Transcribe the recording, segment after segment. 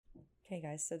Okay,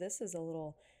 guys, so this is a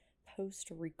little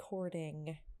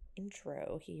post-recording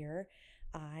intro here.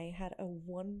 I had a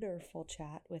wonderful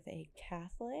chat with a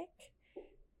Catholic,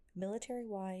 military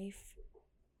wife,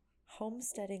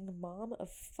 homesteading mom of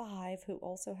 5 who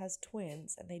also has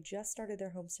twins, and they just started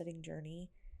their homesteading journey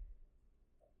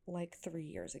like 3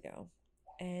 years ago.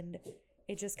 And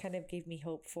it just kind of gave me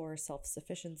hope for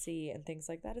self-sufficiency and things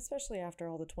like that, especially after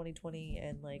all the 2020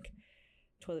 and like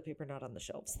toilet paper not on the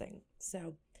shelves thing.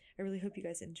 So I really hope you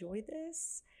guys enjoy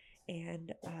this,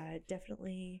 and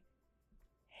definitely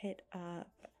hit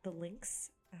up the links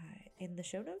in the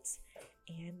show notes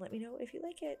and let me know if you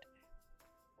like it.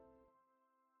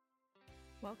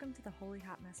 Welcome to the Holy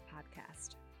Hot Mess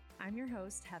podcast. I'm your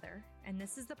host, Heather, and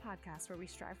this is the podcast where we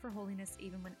strive for holiness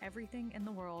even when everything in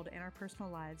the world and our personal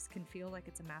lives can feel like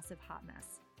it's a massive hot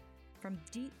mess. From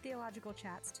deep theological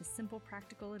chats to simple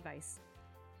practical advice,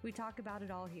 we talk about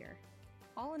it all here,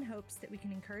 all in hopes that we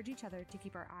can encourage each other to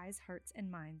keep our eyes, hearts, and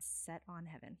minds set on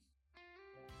heaven.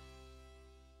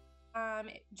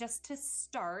 Just to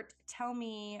start, tell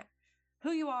me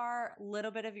who you are, a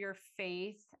little bit of your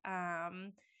faith,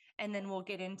 and then we'll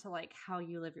get into like how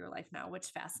you live your life now, which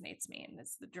fascinates me and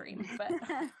is the dream. But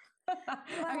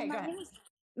okay, go ahead.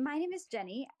 My name is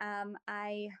Jenny.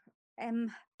 I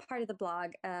am part of the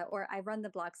blog, or I run the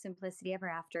blog Simplicity Ever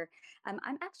After. I'm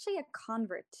actually a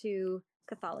convert to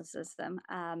Catholicism.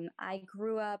 I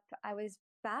was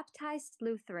baptized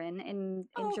Lutheran in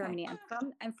Germany.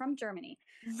 I'm from Germany.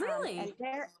 Really? And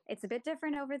there, it's a bit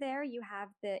different over there. You have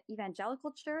the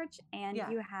evangelical church and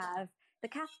you have the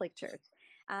Catholic church.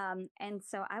 And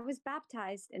so I was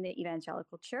baptized in the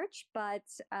evangelical church, but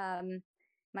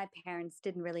my parents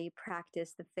didn't really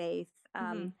practice the faith.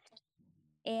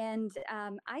 And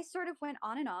I sort of went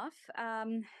on and off,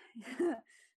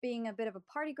 being a bit of a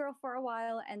party girl for a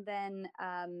while, and then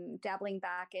dabbling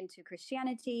back into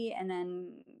Christianity, and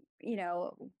then,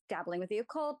 dabbling with the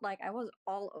occult. Like I was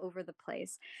all over the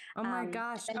place. Oh my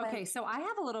gosh. Okay. So I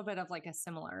have a little bit of like a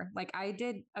similar, like I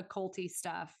did occulty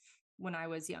stuff when I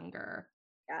was younger.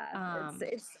 Yeah,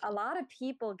 it's a lot of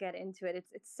people get into it.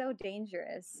 It's so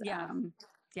dangerous.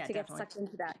 To get sucked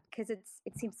into that because it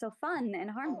seems so fun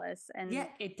and harmless. And yeah,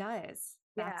 it does.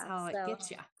 That's how it gets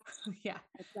you. Yeah,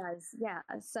 it does. Yeah.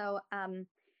 So,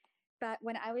 but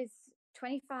when I was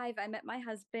 25, I met my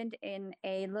husband in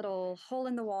a little hole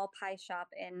in the wall pie shop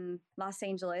in Los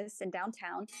Angeles in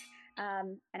downtown.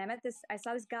 And I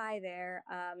saw this guy there.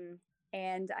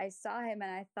 And I saw him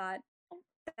and I thought,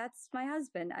 that's my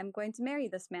husband. I'm going to marry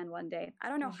this man one day. I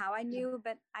don't know how I knew,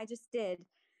 but I just did.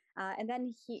 And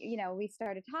then we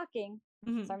started talking.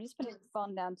 Mm-hmm. So I'm just putting the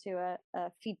phone down to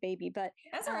a feed baby, but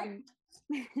that's all right.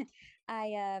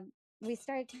 We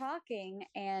started talking,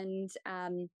 and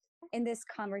in this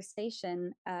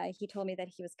conversation, he told me that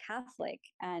he was Catholic,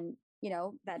 and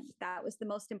that was the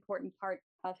most important part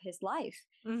of his life.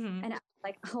 Mm-hmm. And I was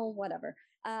like, oh, whatever.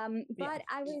 But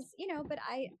I was,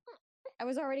 I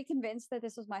was already convinced that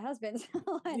this was my husband.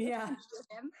 Yeah.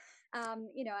 Him.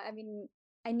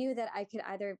 I knew that I could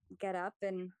either get up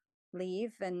and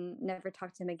leave and never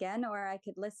talk to him again, or I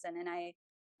could listen. And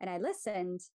I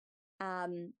listened.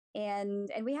 And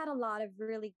we had a lot of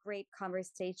really great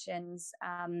conversations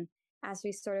as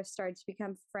we sort of started to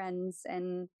become friends,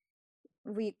 and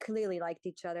we clearly liked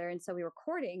each other. And so we were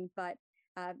courting, but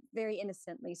very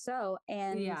innocently so.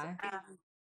 And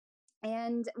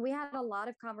and we had a lot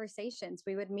of conversations.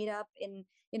 We would meet up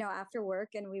after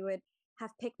work, and we would have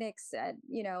picnics and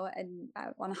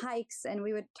on hikes, and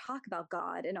we would talk about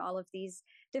God and all of these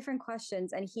different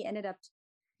questions. And he ended up,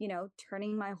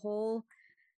 turning my whole,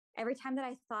 every time that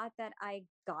I thought that I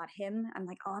got him, I'm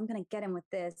like, oh, I'm going to get him with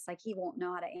this. Like, he won't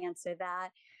know how to answer that.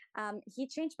 He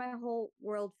changed my whole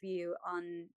worldview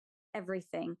on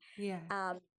everything. Yeah.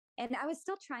 And I was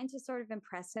still trying to sort of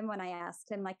impress him when I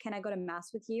asked him, like, can I go to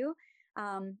mass with you?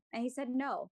 And he said,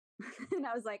 no. And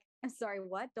I was like, I'm sorry,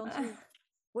 what?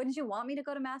 Wouldn't you want me to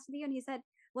go to mass with you? And he said,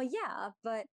 well, yeah,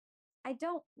 but I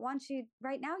don't want you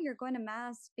right now. You're going to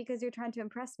mass because you're trying to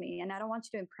impress me. And I don't want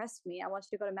you to impress me. I want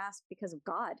you to go to mass because of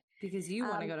God. Because you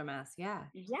want to go to mass. Yeah.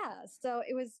 Yeah. So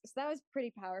that was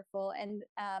pretty powerful. And,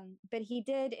 but he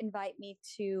did invite me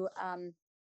to,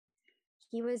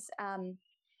 he was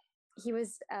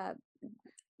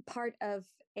part of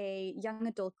a young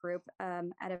adult group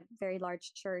at a very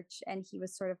large church, and he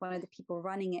was sort of one of the people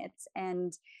running it.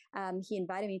 And he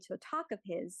invited me to a talk of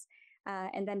his,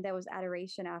 and then there was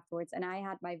adoration afterwards, and I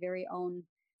had my very own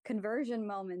conversion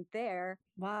moment there.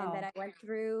 Wow. And then I went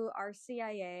through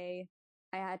RCIA.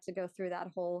 I had to go through that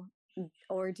whole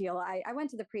ordeal. I went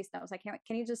to the priest and I was like,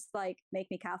 can you just like make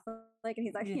me Catholic? And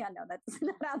he's like, Yeah. yeah, no, that's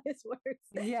not how this works.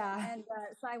 Yeah. And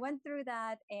so I went through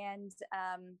that. And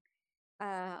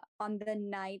on the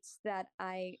night that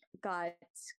I got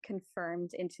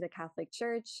confirmed into the Catholic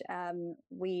Church,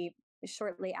 we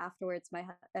shortly afterwards, my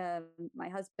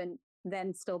husband,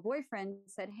 then still boyfriend,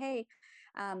 said, "Hey,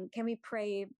 can we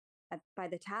pray by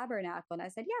the tabernacle?" And I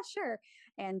said, "Yeah, sure."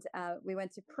 And we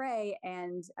went to pray,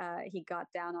 and he got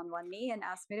down on one knee and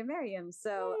asked me to marry him.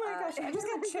 So, Oh my gosh, I just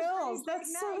got chills.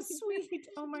 That's so nice. sweet.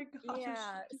 Oh my gosh.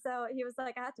 Yeah. So he was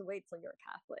like, "I had to wait till you're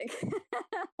Catholic."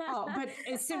 Oh, but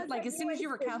as soon as you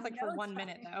were wasted Catholic for no 1 time.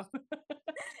 minute though.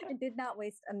 It did not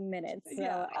waste a minute. So,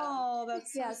 Yeah. Oh,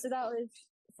 that's yeah. so So that was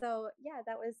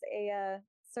that was a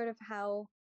sort of how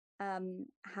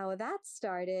that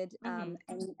started. Mhm.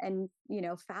 And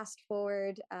fast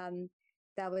forward,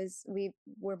 we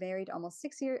were married almost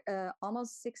 6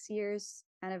 years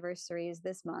anniversaries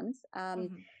this month.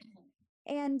 Mhm.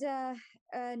 And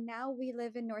now we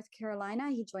live in North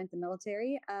Carolina. He joined the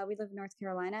military. We live in North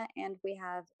Carolina, and we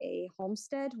have a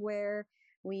homestead where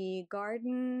we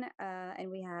garden, and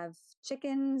we have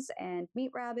chickens and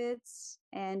meat rabbits,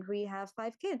 and we have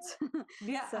 5 kids.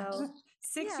 Yeah. So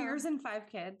 6 yeah. years and 5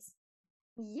 kids.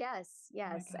 Yes, Oh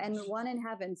my yes, and gosh. one in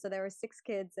heaven. So there were 6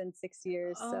 kids in 6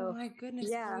 years. Oh So my goodness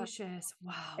yeah, gracious.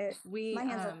 Wow. my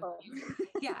hands are full.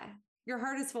 Yeah, your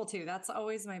heart is full too. That's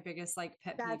always my biggest like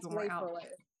pet peeve That's when we're way out. fuller.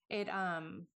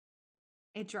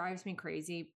 It drives me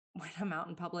crazy when I'm out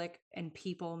in public and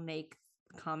people make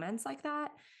comments like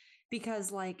that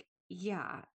because like,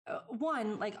 yeah,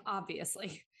 one, like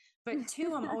obviously, but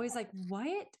two, I'm always like,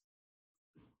 what?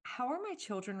 How are my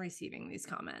children receiving these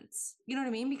comments? You know what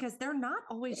I mean? Because they're not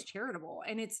always charitable.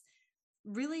 And it's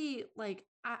really like,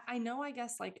 I know, I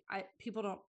guess like people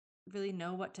don't really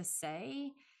know what to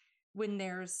say when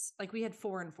there's like, we had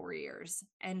 4 in 4 years.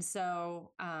 And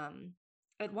so,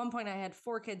 at one point I had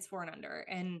 4 kids, 4 and under,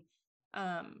 and,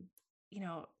 um,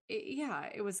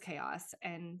 it was chaos.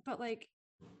 But like,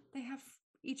 they have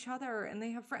each other and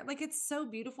they have friends. Like, it's so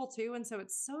beautiful too. And so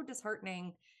it's so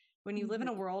disheartening when you live in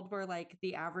a world where like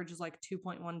the average is like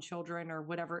 2.1 children or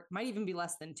whatever. It might even be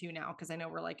less than 2 now, because I know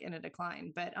we're like in a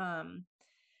decline, but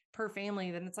per family.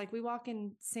 Then it's like we walk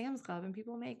in Sam's Club and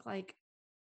people make like,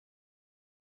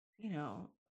 can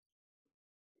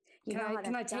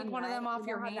I take one of them off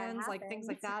your hands? Like things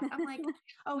like that. I'm like,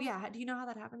 oh yeah. Do you know how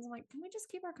that happens? I'm like, can we just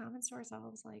keep our comments to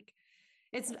ourselves? Like,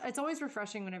 it's always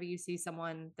refreshing whenever you see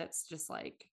someone that's just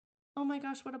like, oh my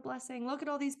gosh, what a blessing. Look at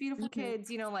all these beautiful kids,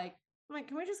 like, I'm like,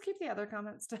 can we just keep the other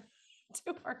comments to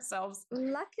ourselves?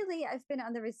 Luckily, I've been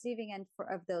on the receiving end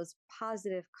of those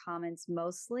positive comments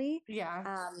mostly.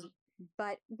 Yeah.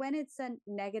 But when it's a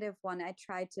negative one, I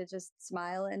try to just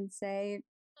smile and say,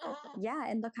 yeah,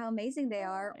 and look how amazing they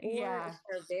are. Or Yeah. if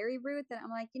they're very rude, then I'm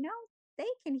like, they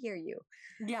can hear you.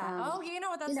 Yeah. Oh, you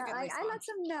know what? That's a good response. I let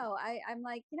them know. I'm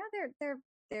like, they're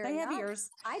They have not ears.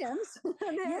 items.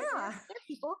 Yeah. They're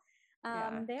people.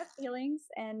 Yeah. They have feelings,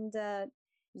 and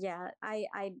yeah, I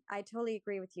totally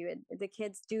agree with you. The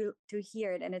kids do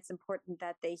hear it, and it's important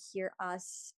that they hear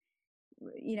us,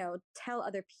 tell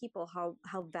other people how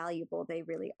valuable they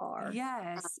really are.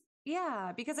 Yes.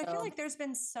 Yeah, because I feel like there's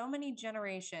been so many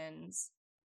generations,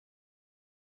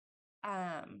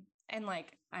 and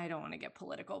like, I don't want to get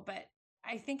political, but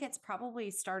I think it's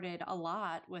probably started a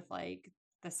lot with like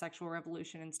the sexual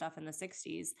revolution and stuff in the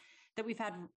 60s, that we've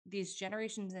had these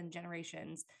generations and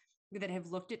generations that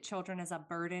have looked at children as a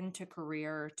burden to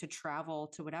career, to travel,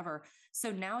 to whatever.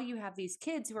 So now you have these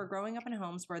kids who are growing up in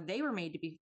homes where they were made to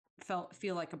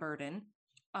feel like a burden,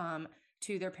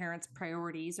 to their parents'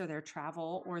 priorities or their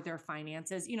travel or their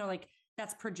finances, like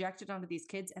that's projected onto these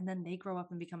kids. And then they grow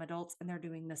up and become adults and they're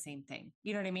doing the same thing.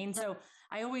 You know what I mean? So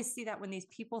I always see that when these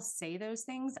people say those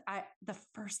things, the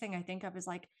first thing I think of is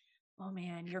like, oh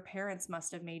man, your parents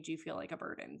must have made you feel like a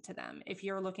burden to them. If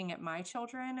you're looking at my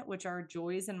children, which are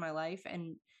joys in my life,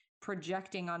 and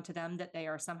projecting onto them that they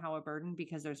are somehow a burden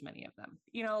because there's many of them,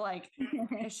 like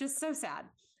it's just so sad.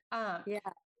 Yeah.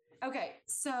 Okay.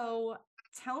 So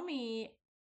tell me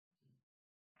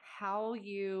how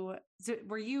you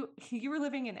were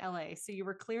living in LA. So you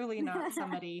were clearly not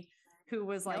somebody who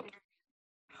was like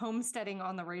homesteading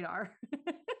on the radar.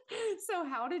 So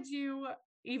how did you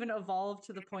even evolve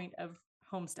to the point of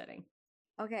homesteading?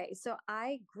 Okay, so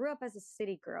I grew up as a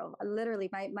city girl. Literally,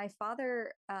 my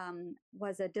father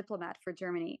was a diplomat for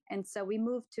Germany, and so we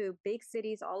moved to big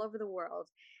cities all over the world.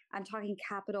 I'm talking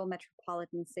capital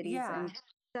metropolitan cities, Yeah. and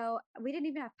so we didn't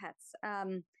even have pets.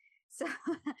 So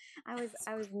I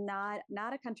was not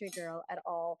a country girl at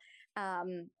all,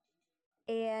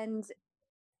 and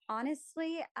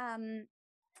honestly,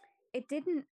 it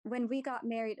didn't. When we got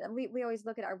married, we always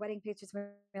look at our wedding pictures when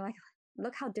we're like,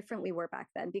 look how different we were back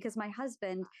then, because my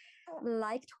husband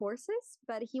liked horses,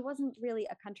 but he wasn't really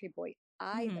a country boy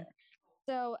Hmm. either.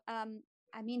 So,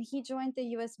 I mean, he joined the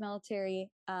US military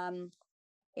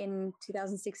in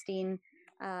 2016,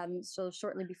 so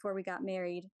shortly before we got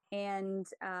married. And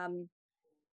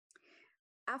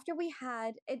after we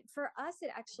had it, for us, it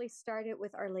actually started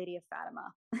with Our Lady of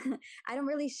Fatima. I don't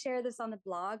really share this on the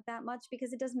blog that much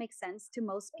because it doesn't make sense to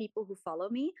most people who follow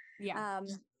me. Yeah.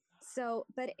 So,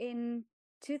 but in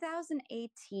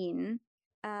 2018,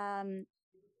 um,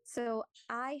 so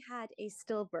I had a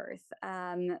stillbirth.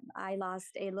 I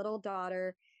lost a little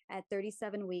daughter at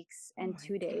 37 weeks Oh and my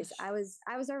 2 days. gosh.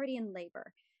 I was already in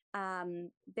labor.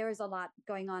 There was a lot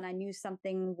going on. I knew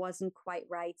something wasn't quite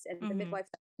right, and the Hmm. midwife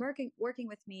working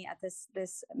with me at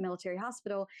this military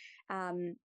hospital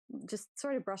um, just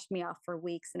sort of brushed me off for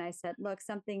weeks. And I said, "Look,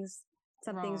 something's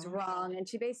Wrong. wrong." And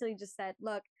she basically just said,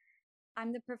 "Look,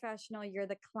 I'm the professional, you're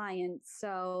the client,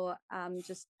 so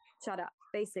just shut up,"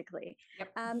 basically.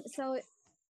 Yep. So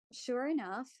sure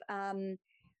enough,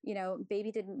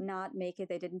 baby did not make it.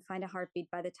 They didn't find a heartbeat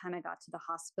by the time I got to the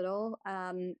hospital.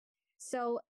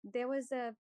 So there was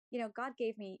God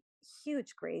gave me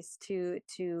huge grace to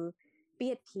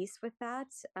be at peace with that,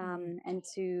 Hmm. and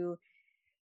to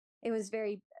it was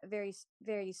very, very,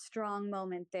 very strong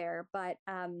moment there. But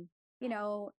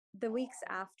the weeks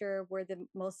after were the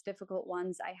most difficult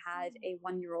ones. I had a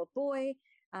 1-year-old boy,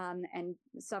 and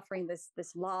suffering this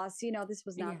loss. This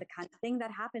was not Yeah. the kind of thing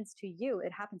that happens to you.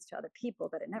 It happens to other people,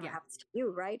 but it never Yeah. happens to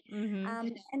you, right? Hmm.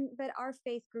 And but our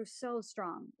faith grew so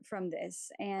strong from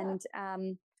this, and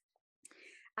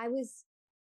I was.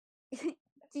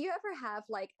 Do you ever have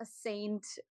like a saint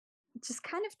just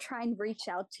kind of try and reach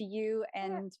out to you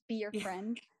and be your Yeah.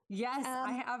 friend? Yes,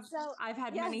 I have. So I've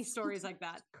had yes, many stories like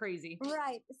that. Crazy.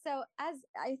 right. So as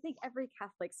I think every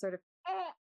Catholic sort of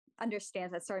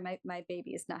understands that. Sorry, my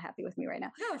baby is not happy with me right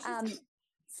now. No, she's Um,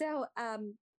 so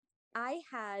I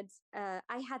had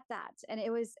that, and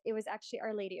it was actually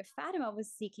Our Lady of Fatima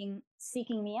was seeking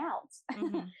me out,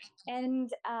 hmm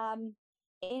and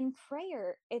in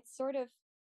prayer, it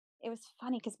was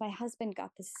funny because my husband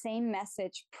got the same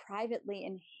message privately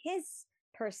in his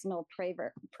personal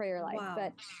prayer life.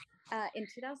 But Wow. in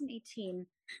 2018,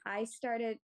 I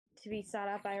started to be sought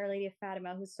out by Our Lady of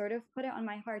Fatima, who sort of put it on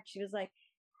my heart. She was like,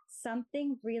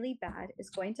 something really bad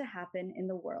is going to happen in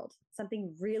the world,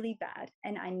 something really bad,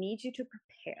 and I need you to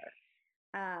prepare.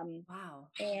 Wow.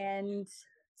 And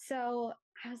so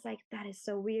I was like, that is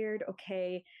so weird.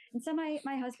 Okay. And so my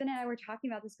husband and I were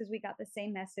talking about this because we got the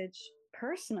same message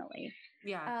personally.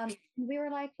 Yeah. We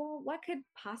were like, well, what could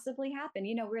possibly happen?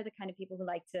 We're the kind of people who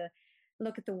like to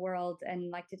look at the world and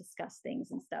like to discuss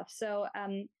things and stuff. So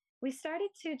we started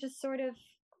to just sort of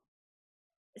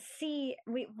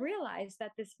we realized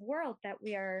that this world that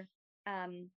we're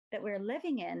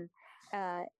living in,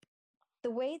 uh,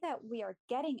 the way that we are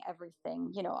getting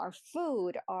everything, our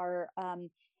food, our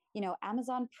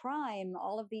Amazon Prime,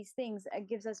 all of these things,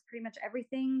 gives us pretty much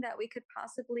everything that we could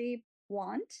possibly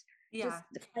want, just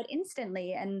Yeah. quite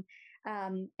instantly. And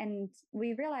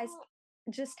we realized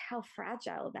just how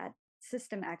fragile that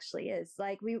system actually is.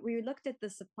 Like we looked at the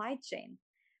supply chain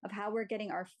of how we're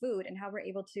getting our food and how we're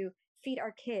able to feed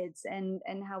our kids, and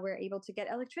how we're able to get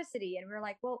electricity, and we're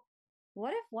like, well,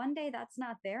 what if one day that's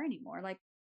not there anymore? Like,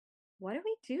 what do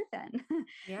we do then?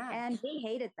 Yeah. And we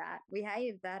hated that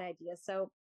idea. So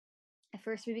at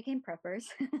first we became preppers,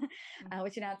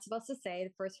 which you're not supposed to say.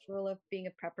 The first rule of being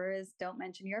a prepper is don't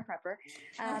mention you're a prepper.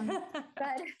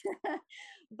 But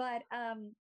but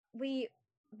we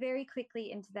very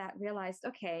quickly into that realized,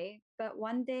 okay, but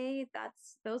one day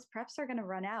those preps are going to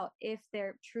run out if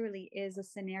there truly is a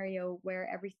scenario where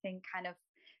everything kind of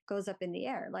goes up in the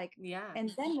air. Like, Yeah. and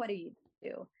then what do you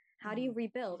do? How do you Mhm.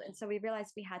 rebuild? And so we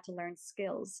realized we had to learn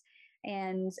skills.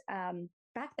 And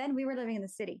back then we were living in the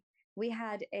city. We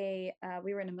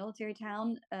were in a military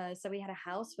town, so we had a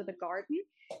house with a garden.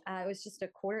 It was just a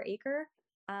quarter acre,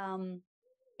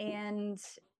 and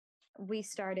we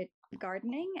started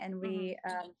gardening, and we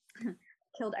Mhm.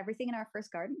 killed everything in our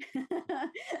first garden.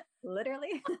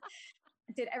 Literally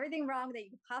did everything wrong that you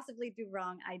could possibly do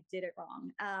wrong. I did it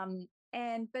wrong.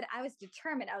 But I was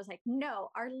determined. I was like, no,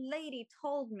 Our Lady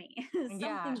told me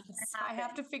Yeah. something's going to I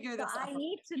have happen. to figure So this I out.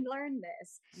 need to learn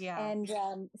this. Yeah. And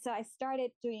so I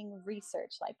started doing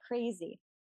research like crazy.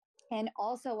 And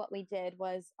also, what we did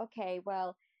was, okay,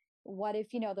 well, what if,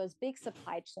 those big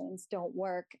supply chains don't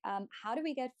work? How do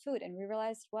we get food? And we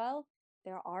realized, well,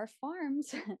 there are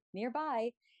farms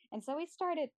nearby. And so we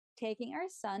started taking our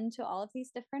son to all of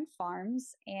these different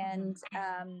farms and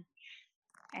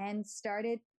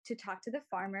started to talk to the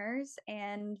farmers,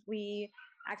 and we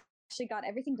actually got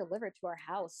everything delivered to our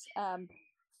house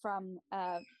from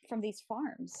these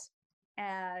farms.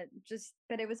 Just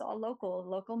but it was all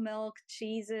local milk,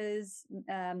 cheeses.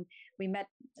 We met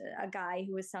a guy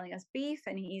who was selling us beef,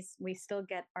 and we still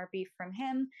get our beef from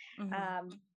him.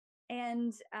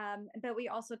 But we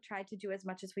also tried to do as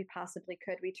much as we possibly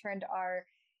could. We turned our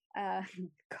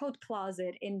coat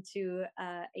closet into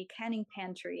a canning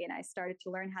pantry, and I started to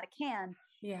learn how to can.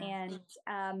 And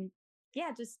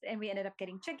and we ended up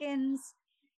getting chickens,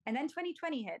 and then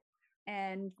 2020 hit,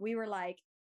 and we were like,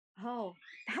 oh,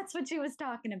 that's what she was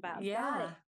talking about. Got it.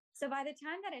 So by the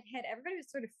time that it hit, everybody was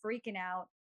sort of freaking out.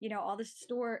 All the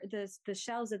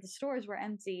shelves at the stores were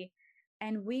empty,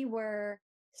 and we were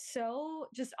so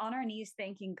just on our knees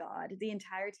thanking God the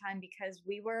entire time, because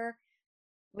we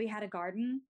had a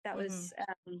garden that was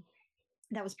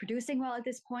producing well at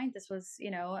this point. This was,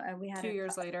 we had 2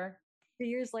 years later. 2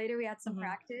 years later, we had some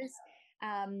practice.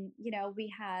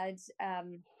 We had,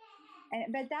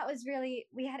 but that was really,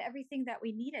 we had everything that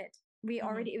we needed. We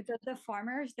already, the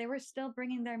farmers, they were still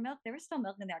bringing their milk. They were still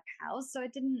milking their cows. So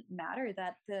it didn't matter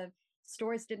that the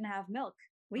stores didn't have milk.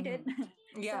 We did.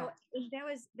 So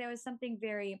there was something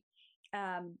very,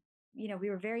 we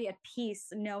were very at peace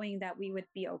knowing that we would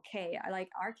be okay. Like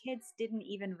our kids didn't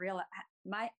even realize,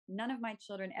 none of my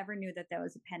children ever knew that there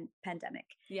was a pandemic.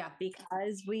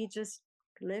 Because we just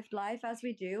lived life as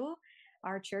we do.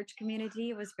 Our church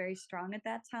community was very strong at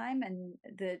that time, and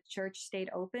the church stayed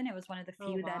open. It was one of the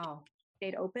few that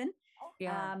stayed open.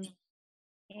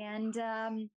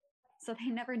 So they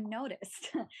never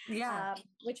noticed,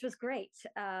 which was great.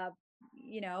 But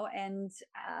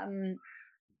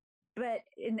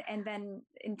then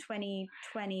in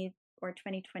 2020 or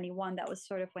 2021, that was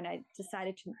sort of when I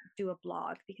decided to do a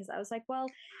blog, because I was like, well,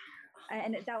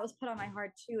 and that was put on my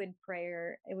heart too in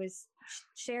prayer. It was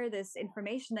share this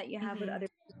information that you have with other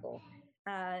people,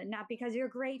 not because you're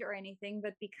great or anything,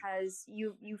 but because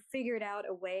you figured out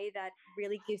a way that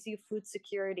really gives you food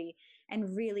security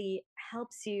and really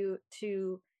helps you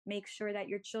to make sure that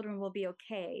your children will be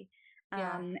okay.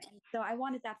 So I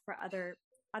wanted that for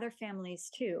other families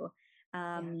too.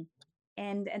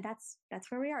 And that's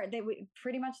where we are.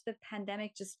 Pretty much the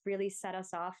pandemic just really set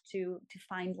us off to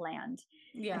find land.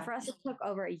 And for us, it took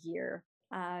over a year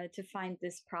to find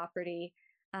this property.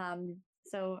 And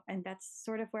that's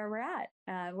sort of where we're at.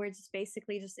 We're just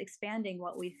basically just expanding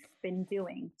what we've been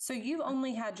doing. So you've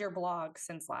only had your blog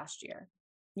since last year.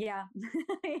 Yeah.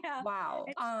 Wow.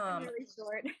 It's been really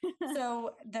short.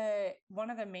 So one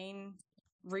of the main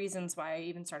reasons why I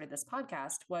even started this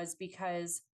podcast was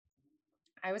because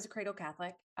I was a cradle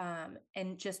Catholic,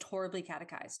 and just horribly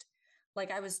catechized.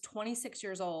 Like I was 26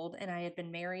 years old and I had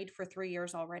been married for 3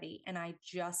 years already. And I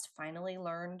just finally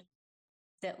learned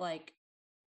that like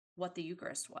what the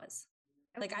Eucharist was.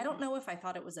 Like, I don't know if I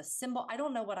thought it was a symbol. I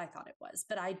don't know what I thought it was,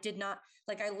 but I did not,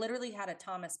 like, I literally had a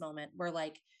Thomas moment where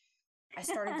like, I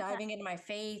started diving into my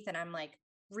faith, and I'm like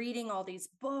reading all these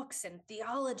books and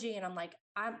theology. And I'm like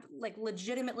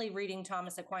legitimately reading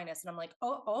Thomas Aquinas. And I'm like,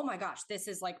 oh my gosh, this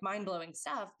is like mind blowing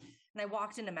stuff. And I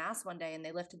walked into mass one day and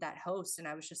they lifted that host, and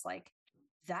I was just like,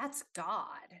 that's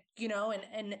God,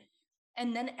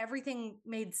 and then everything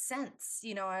made sense.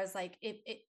 I was like,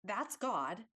 that's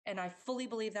God. And I fully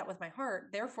believe that with my heart.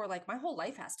 Therefore, like my whole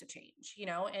life has to change,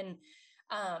 and,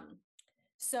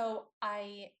 so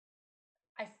I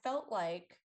felt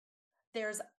like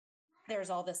there's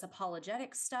all this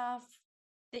apologetic stuff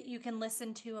that you can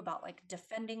listen to about like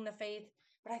defending the faith.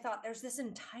 But I thought there's this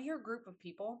entire group of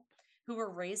people who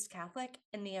were raised Catholic,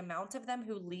 and the amount of them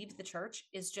who leave the church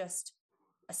is just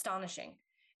astonishing.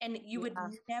 And you would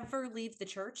never leave the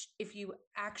church if you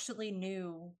actually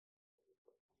knew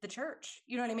the church.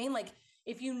 You know what I mean? Like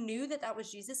if you knew that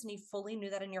was Jesus and you fully knew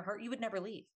that in your heart, you would never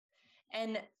leave.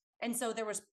 And so there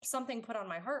was something put on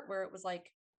my heart where it was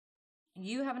like,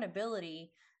 you have an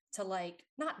ability to like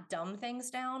not dumb things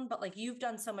down, but like you've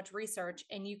done so much research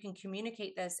and you can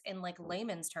communicate this in like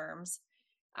layman's terms,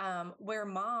 where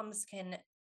moms can,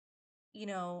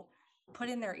 put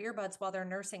in their earbuds while they're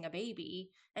nursing a baby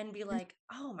and be like,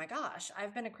 oh my gosh,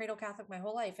 I've been a cradle Catholic my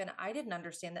whole life, and I didn't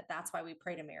understand that that's why we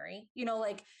pray to Mary,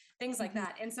 like things like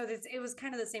that. And so it was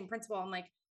kind of the same principle. I'm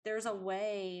like, there's a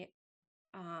way,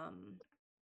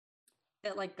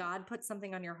 that like God puts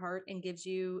something on your heart and gives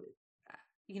you,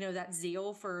 that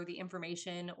zeal for the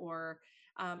information or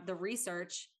the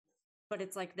research, but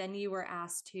it's like, then you were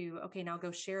asked to, okay, now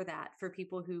go share that for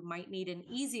people who might need an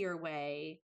easier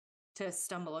way to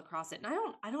stumble across it. And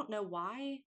I don't know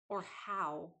why or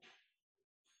how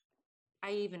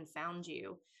I even found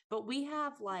you. But we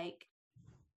have like,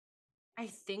 I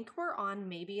think we're on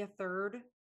maybe a third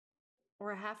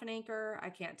or a half an acre. I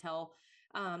can't tell.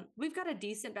 We've got a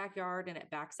decent backyard and it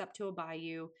backs up to a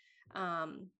bayou.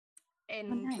 Um, Oh,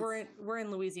 and nice. we're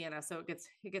in Louisiana, so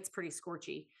it gets pretty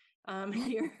scorchy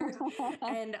here.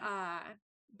 And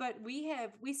but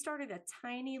we started a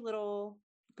tiny little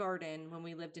garden when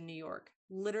we lived in New York,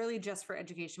 literally just for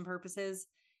education purposes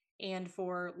and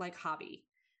for like hobby.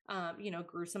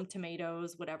 Grew some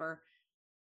tomatoes, whatever.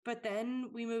 But then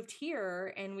we moved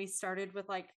here and we started with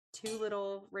like two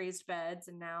little raised beds,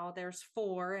 and now there's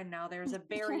four, and now there's a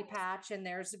berry patch, and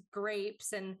there's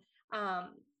grapes, um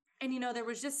there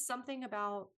was just something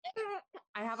about,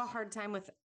 I have a hard time with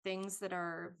things that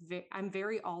are I'm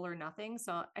very all or nothing.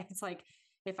 So it's like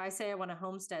if I say I want a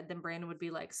homestead, then Brandon would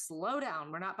be like, slow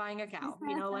down, we're not buying a cow,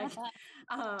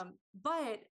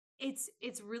 but it's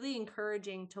really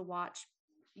encouraging to watch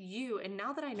you. And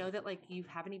now that I know that like you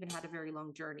haven't even had a very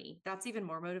long journey, that's even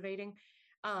more motivating.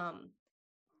 Um,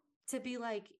 to be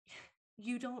like,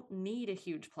 you don't need a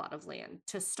huge plot of land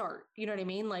to start. You know what I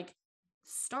mean? Like,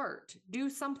 start,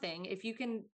 do something. If you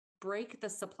can break the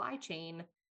supply chain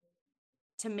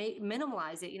to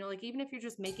minimalize it, like even if you're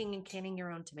just making and canning your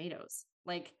own tomatoes,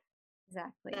 like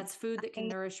Exactly. that's food that can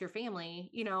nourish your family.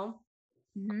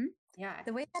 Mhm. Yeah.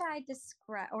 The way that I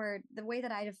describe, or the way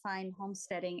that I define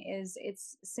homesteading is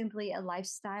it's simply a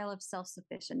lifestyle of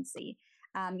self-sufficiency.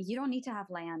 You don't need to have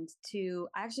land to.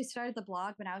 I actually started the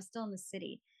blog when I was still in the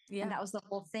city, Yeah. and that was the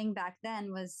whole thing back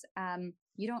then. Was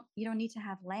you don't need to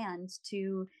have land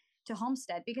to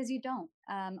homestead, because you don't.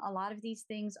 A lot of these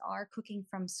things are cooking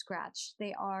from scratch.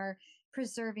 They are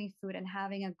preserving food and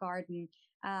having a garden.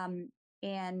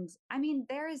 And I mean,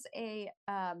 there is a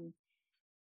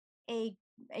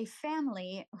a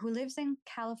family who lives in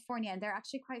California, and they're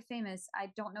actually quite famous.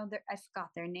 I don't know I forgot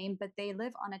their name, but they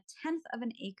live on a tenth of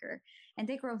an acre, and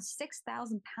they grow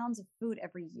 6,000 pounds of food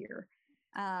every year.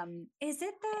 Is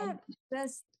it that?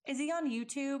 Is he on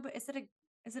YouTube? Is it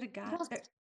a guy?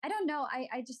 I don't know.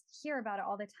 I just hear about it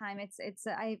all the time.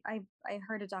 I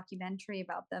heard a documentary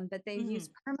about them, but they use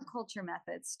permaculture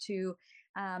methods to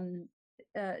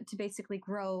basically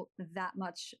grow that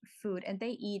much food, and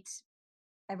they eat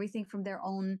everything from their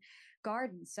own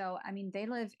garden. So I mean, they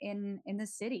live in the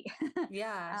city.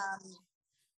 Yeah.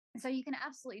 So you can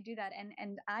absolutely do that.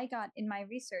 And I got in my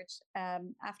research,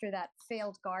 after that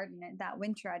failed garden that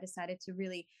winter, I decided to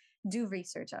really do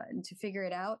research and to figure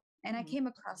it out. And I came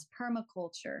across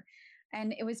permaculture,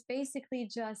 and it was basically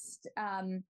just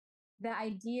the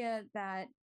idea that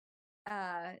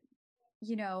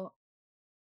you know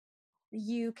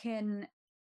you can,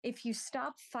 if you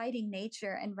stop fighting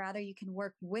nature and rather you can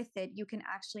work with it, you can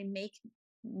actually make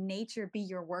nature be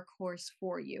your workhorse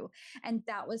for you. And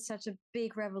that was such a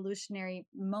big revolutionary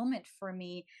moment for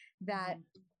me, that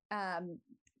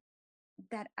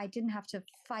that I didn't have to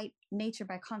fight nature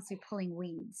by constantly pulling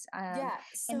weeds. Yeah.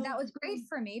 And that was great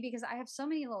for me because I have so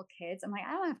many little kids. I'm like,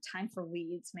 I don't have time for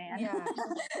weeds, man. Yeah.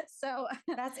 So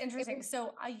that's interesting.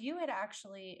 So you had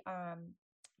actually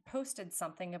posted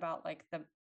something about like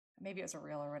maybe it was a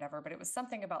reel or whatever, but it was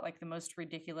something about like the most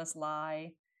ridiculous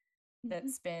lie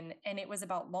that's been, and it was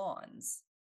about lawns.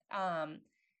 And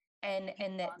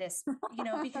that this,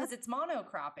 because it's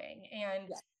monocropping,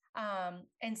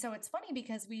 and so it's funny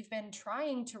because we've been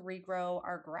trying to regrow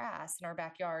our grass in our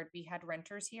backyard. We had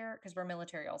renters here because we're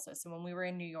military also. So when we were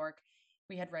in New York,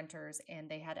 we had renters and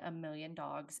they had 1 million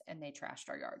dogs and they trashed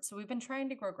our yard. So we've been trying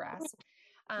to grow grass.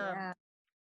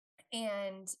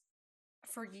 And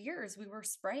for years we were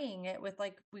spraying it with,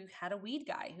 like, we had a weed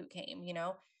guy who came,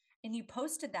 and you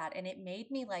posted that and it made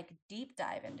me like deep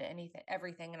dive into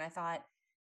everything. And I thought,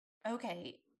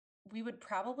 okay, we would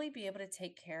probably be able to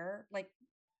take care, like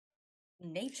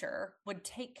nature would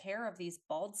take care of these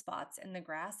bald spots in the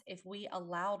grass if we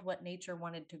allowed what nature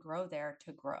wanted to grow there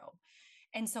to grow.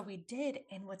 And so we did.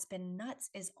 And what's been nuts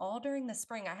is all during the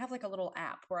spring, I have like a little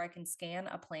app where I can scan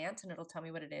a plant and it'll tell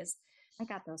me what it is. I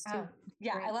got those too.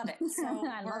 Yeah, Great. I love it. So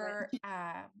I love it.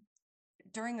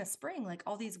 During the spring, like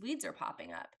all these weeds are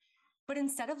popping up. But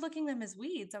instead of looking them as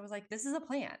weeds, I was like, this is a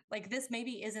plant. Like, this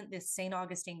maybe isn't this St.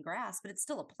 Augustine grass, but it's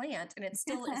still a plant and it's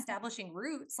still establishing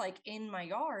roots like in my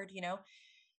yard,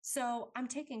 So I'm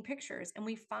taking pictures and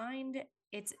we find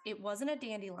it wasn't a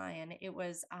dandelion. It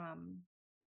was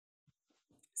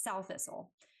sow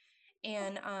thistle,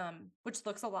 and which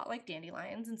looks a lot like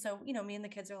dandelions. And so, me and the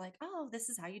kids are like, oh, this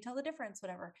is how you tell the difference,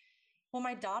 whatever. Well,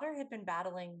 my daughter had been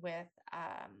battling with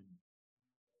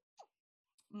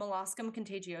Molluscum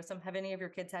contagiosum. Have any of your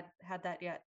kids had that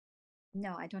yet?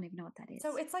 No, I don't even know what that is.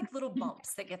 So it's like little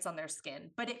bumps that gets on their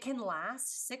skin, but it can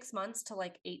last 6 months to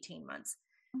like 18 months.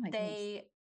 Oh my goodness.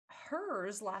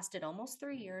 Hers lasted almost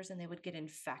 3 years and they would get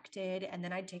infected. And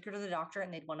then I'd take her to the doctor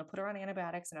and they'd want to put her on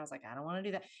antibiotics. And I was like, I don't want to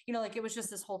do that. Like it was just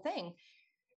this whole thing.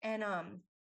 And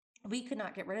we could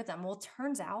not get rid of them. Well, it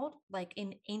turns out, like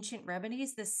in ancient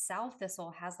remedies, this sow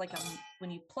thistle has like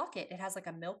when you pluck it, it has like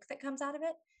a milk that comes out of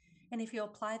it. And if you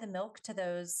apply the milk to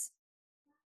those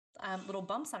little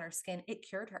bumps on her skin, it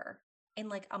cured her in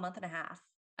like a month and a half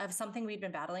of something we'd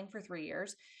been battling for 3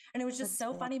 years. And it was just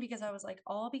so funny because I was like,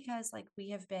 all because like we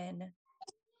have been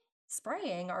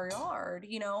spraying our yard,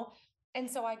 And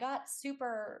so I got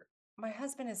my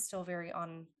husband is still very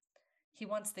he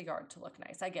wants the yard to look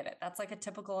nice. I get it. That's like a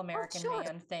typical American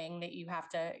man thing that you have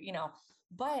to,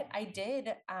 but I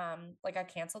did, like I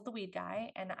canceled the weed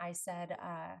guy and I said,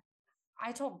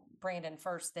 I told Brandon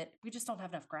first that we just don't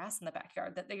have enough grass in the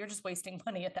backyard, that you're just wasting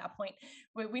money at that point.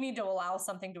 We need to allow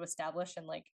something to establish and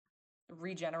like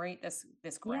regenerate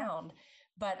this ground.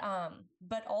 Yeah.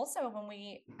 But also when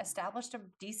we established a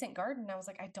decent garden, I was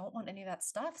like, I don't want any of that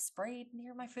stuff sprayed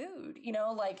near my food,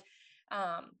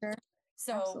 Sure.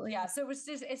 So Absolutely. yeah, so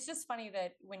it's just funny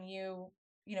that when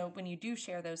when you do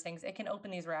share those things, it can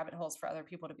open these rabbit holes for other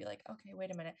people to be like, okay,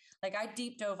 wait a minute. Like I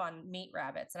deep dove on meat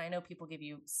rabbits and I know people give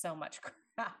you so much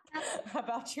crap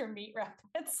about your meat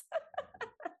rabbits.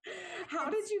 How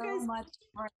did you guys? So much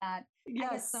for that.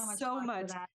 Yes, so much.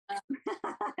 For that.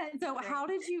 So great. How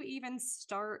did you even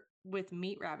start with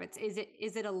meat rabbits? Is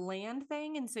it a land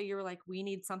thing? And so you're like, we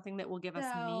need something that will give us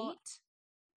meat?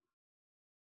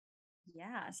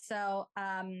 Yeah. So,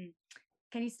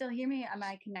 can you still hear me?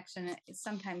 My connection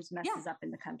sometimes messes up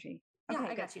in the country. Okay,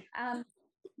 I got you.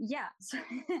 Yeah. So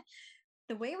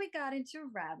the way we got into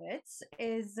rabbits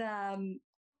is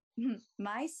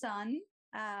my son.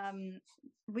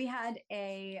 We had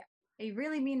a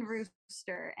really mean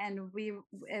rooster, and we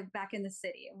back in the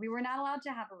city. We were not allowed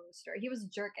to have a rooster. He was a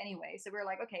jerk anyway, so we were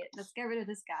like, okay, let's get rid of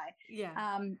this guy.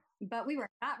 Yeah. But we were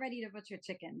not ready to butcher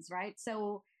chickens, right?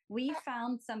 So we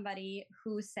found somebody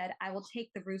who said, I will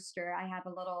take the rooster. I have a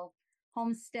little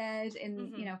homestead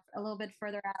in, a little bit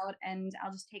further out, and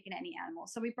I'll just take in any animal.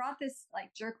 So we brought this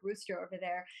like jerk rooster over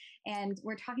there, and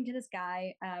we're talking to this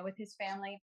guy with his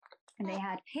family, and they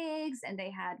had pigs and they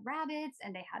had rabbits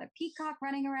and they had a peacock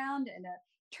running around and a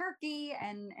turkey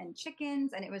and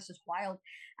chickens, and it was just wild.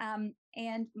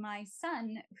 And my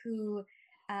son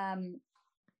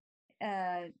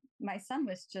my son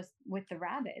was just with the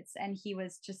rabbits and he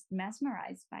was just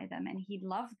mesmerized by them and he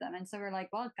loved them. And so we're like,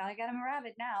 well, gotta get him a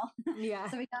rabbit now. Yeah.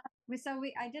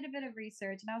 I did a bit of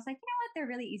research and I was like, you know what? They're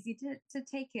really easy to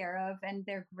take care of and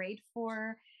they're great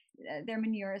for their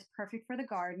manure is perfect for the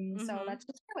garden. Mm-hmm. So let's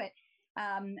just do it.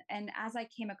 And as I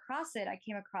came across it, I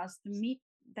came across the meat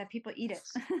that people eat it.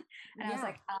 And I was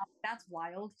like, that's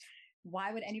wild.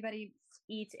 Why would anybody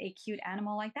eat a cute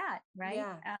animal like that? Right.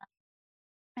 Yeah.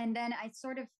 And then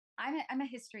I'm a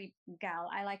history gal.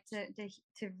 I like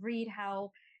to read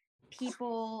how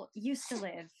people used to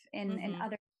live in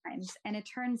other times. And it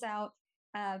turns out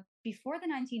before the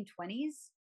 1920s,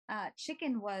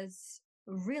 chicken was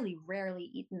really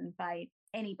rarely eaten by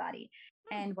anybody.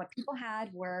 And what people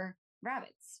had were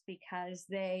rabbits because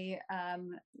they,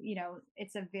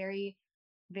 it's a very,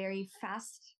 very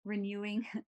fast renewing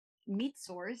meat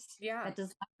source that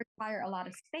does not require a lot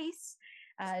of space.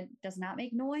 Does not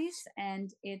make noise,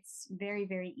 and it's very,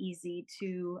 very easy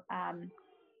to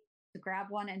grab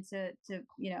one and to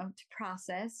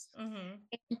process.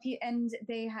 Mm-hmm. And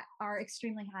they are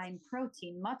extremely high in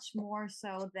protein, much more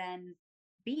so than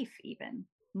beef, even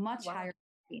much higher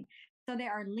protein. So they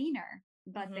are leaner,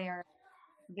 but they are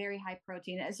very high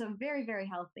protein. So very, very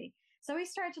healthy. So we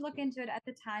started to look into it at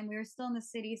the time. We were still in the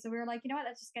city, so we were like, you know what?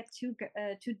 Let's just get two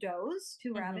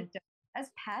rabbit does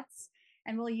as pets.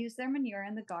 And we'll use their manure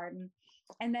in the garden.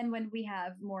 And then when we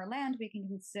have more land, we can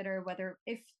consider whether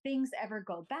if things ever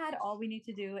go bad, all we need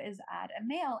to do is add a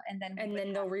male and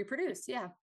then they'll reproduce. Yeah.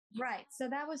 Right. So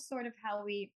that was sort of how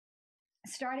we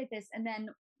started this. And then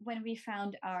when we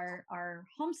found our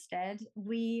homestead,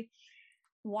 we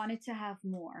wanted to have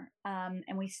more.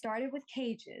 And we started with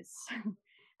cages.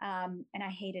 And I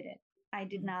hated it. I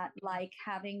did not like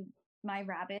having my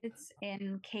rabbits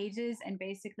in cages, and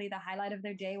basically the highlight of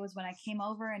their day was when I came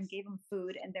over and gave them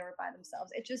food and they were by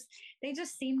themselves. They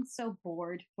just seemed so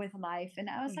bored with life. And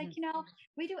I was like,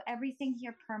 we do everything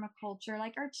here permaculture,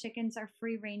 like our chickens are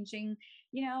free ranging,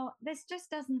 this just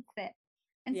doesn't fit.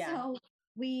 And so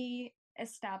we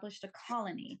established a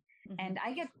colony. And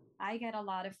I get a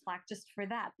lot of flack just for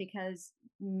that because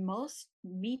most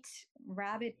meat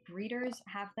rabbit breeders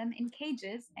have them in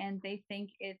cages and they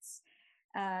think it's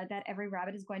that every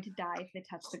rabbit is going to die if they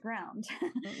touch the ground.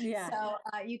 Yeah. So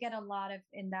you get a lot of,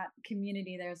 in that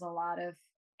community, there's a lot of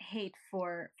hate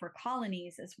for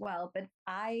colonies as well. But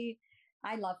I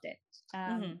loved it.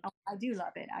 I do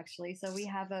love it actually. So we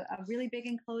have a really big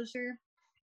enclosure.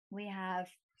 We have,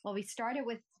 well, we started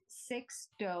with 6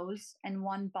 does and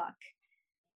 1 buck.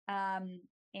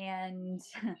 And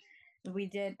we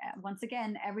did, once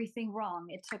again, everything wrong.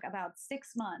 It took about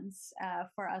 6 months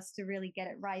for us to really get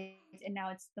it right. And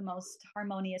now it's the most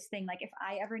harmonious thing. Like if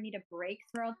I ever need a break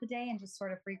throughout the day and just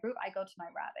sort of regroup, I go to my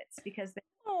rabbits because the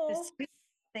sweet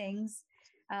things,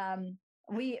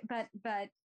 but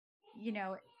you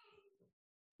know,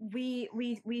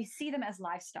 we see them as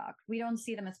livestock. We don't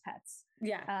see them as pets.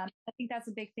 Yeah. I think that's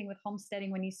a big thing with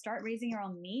homesteading. When you start raising your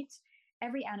own meat,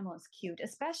 every animal is cute,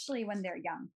 especially when they're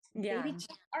young. Yeah. Baby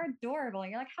chicks are adorable.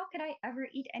 You're like, how could I ever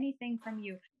eat anything from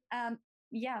you?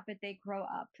 Yeah, but they grow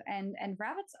up, and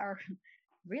rabbits are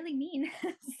really mean.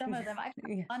 Some of them. I had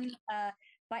one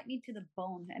bite me to the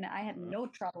bone, and I had no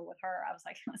trouble with her. I was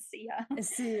like, see ya.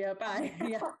 See ya, bye.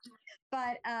 Yeah.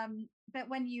 But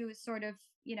when you sort of,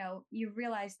 you know, you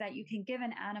realize that you can give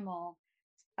an animal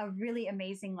a really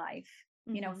amazing life.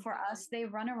 You know, for us, they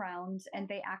run around and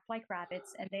they act like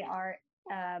rabbits, and they are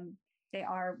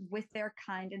with their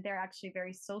kind, and they're actually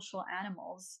very social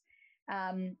animals.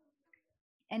 And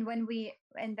then we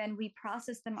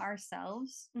process them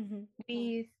ourselves.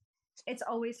 It's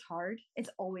always hard. It's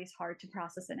always hard to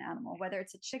process an animal, whether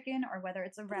it's a chicken or whether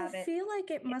it's a rabbit. I feel like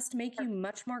it must make you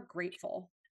much more grateful.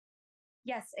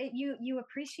 Yes, you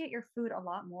appreciate your food a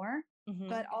lot more.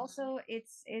 But also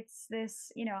it's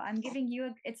this, you know, I'm giving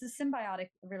you it's a symbiotic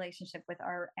relationship with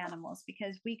our animals,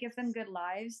 because we give them good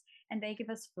lives and they give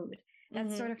us food.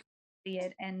 That's sort of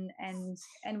it. And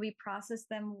we process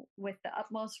them with the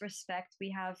utmost respect. We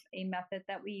have a method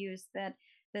that we use that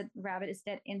the rabbit is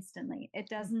dead instantly. It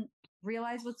doesn't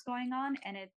realize what's going on,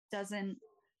 and it doesn't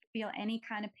feel any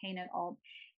kind of pain at all.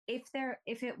 If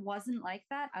it wasn't like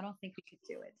that, I don't think we could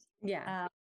do it. Yeah.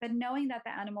 But knowing that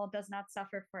the animal does not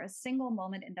suffer for a single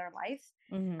moment in their life,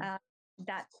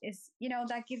 that is, you know,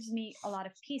 that gives me a lot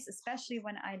of peace, especially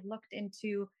when I looked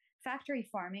into factory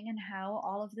farming and how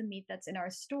all of the meat that's in our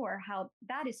store, how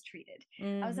that is treated.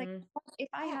 I was like, if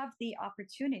I have the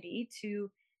opportunity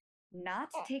to not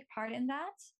take part in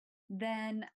that,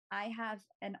 then I have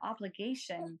an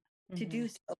obligation to do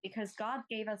so, because God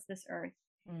gave us this earth.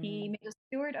 He made us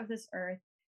stewards of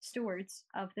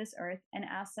this earth, and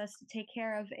asked us to take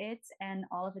care of it and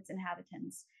all of its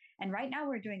inhabitants. And right now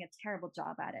we're doing a terrible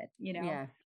job at it, you know. Yeah.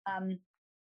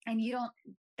 And you don't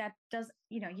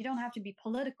have to be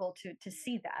political to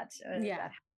see that.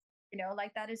 That, you know,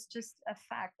 like, that is just a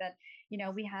fact that, you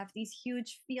know, we have these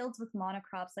huge fields with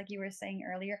monocrops, like you were saying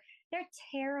earlier. They're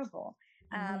terrible.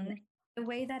 The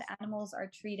way that animals are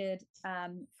treated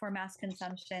for mass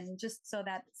consumption, just so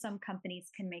that some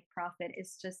companies can make profit,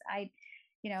 is just,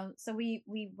 so we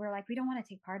were like, we don't want to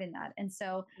take part in that. And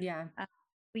so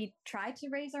we tried to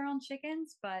raise our own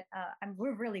chickens, but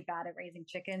we're really bad at raising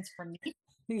chickens for meat.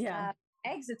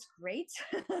 Eggs, it's great.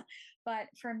 But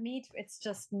for meat, it's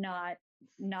just not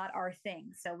our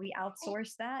thing. So we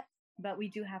outsource that, but we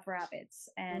do have rabbits.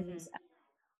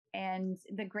 And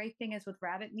the great thing is, with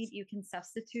rabbit meat, you can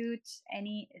substitute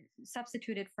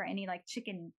it for any like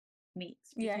chicken meat.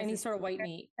 Yeah, any sort of white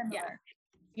meat. Similar.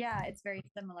 Yeah, it's very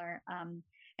similar.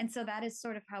 And so that is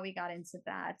sort of how we got into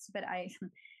that. But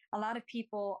a lot of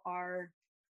people are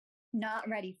not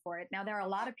ready for it. Now, there are a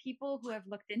lot of people who have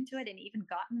looked into it and even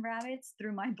gotten rabbits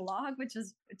through my blog, which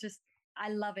is just, I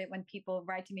love it when people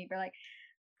write to me. They're like,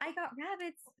 I got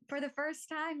rabbits for the first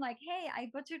time. Like, hey, I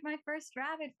butchered my first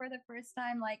rabbit for the first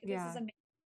time. Like, this is amazing.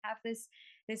 Have this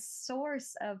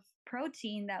source of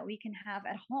protein that we can have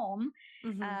at home,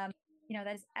 you know,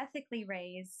 that is ethically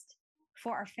raised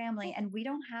for our family, and we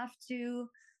don't have to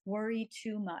worry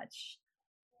too much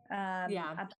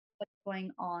about what's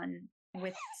going on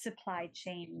with supply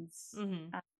chains.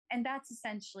 And that's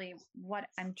essentially what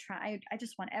I'm trying. I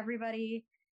just want everybody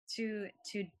to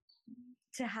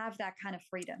have that kind of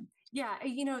freedom. Yeah.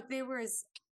 You know,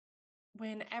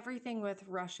 when everything with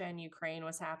Russia and Ukraine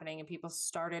was happening and people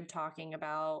started talking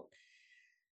about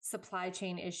supply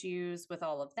chain issues with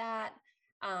all of that,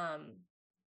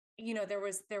 you know, there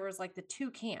was like the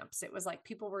two camps. It was like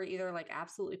people were either like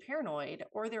absolutely paranoid,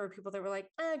 or there were people that were like,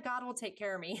 God will take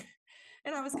care of me.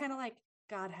 And I was kind of like,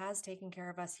 God has taken care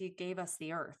of us. He gave us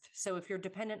the earth. So if you're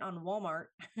dependent on Walmart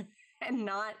and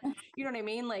not, you know what I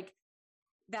mean? Like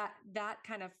that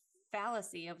kind of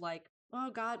fallacy of like,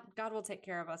 oh, God will take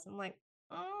care of us. I'm like,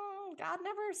 God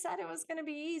never said it was going to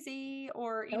be easy,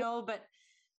 or, you know, but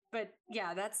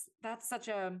yeah, that's such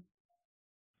a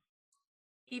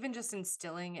even just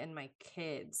instilling in my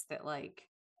kids that like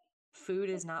food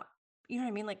is not, you know what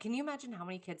I mean? Like, can you imagine how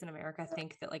many kids in America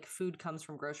think that like food comes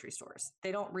from grocery stores?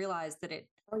 They don't realize that it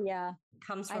Oh yeah,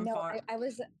 comes I from know. farm. I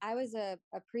was a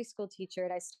preschool teacher,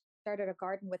 and I started a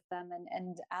garden with them,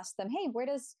 and asked them, hey, where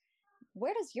does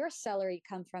your celery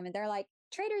come from? And they're like,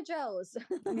 Trader Joe's.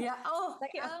 Yeah. Oh,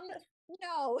 Like, yeah.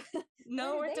 no. Where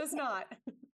No, do it they does get not.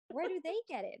 where do they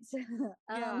get it?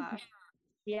 um Yeah.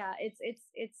 yeah,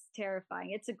 it's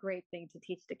terrifying. It's a great thing to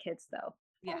teach the kids though.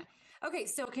 Yeah. Okay.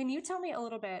 So, can you tell me a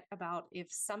little bit about if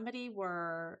somebody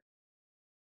were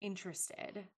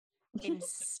interested in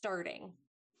starting,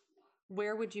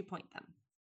 where would you point them?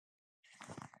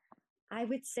 I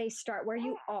would say start where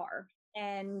you are.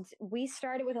 And we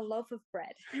started with a loaf of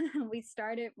bread. We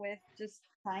started with just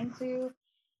trying to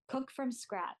cook from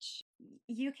scratch.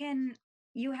 You can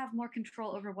you have more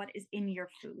control over what is in your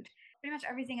food. Pretty much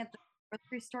everything at the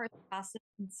grocery store is processed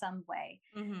in some way.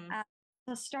 Mm-hmm. Uh,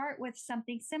 so start with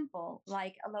something simple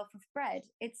like a loaf of bread.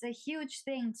 It's a huge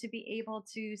thing to be able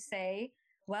to say,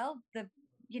 well,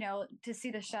 to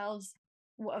see the shelves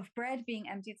of bread being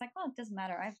empty. It's like, well, it doesn't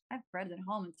matter. I've bread at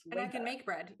home. It's And way I can better. make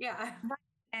bread. Yeah. Right.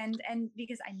 And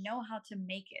because I know how to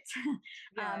make it.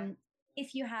 Yeah.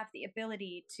 If you have the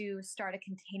ability to start a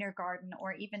container garden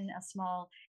or even a small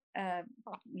uh,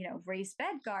 raised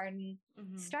bed garden,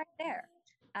 Mm-hmm. start there.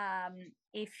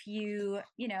 If you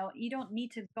don't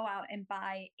need to go out and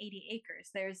buy 80 acres.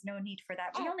 There's no need for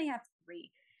that. We only have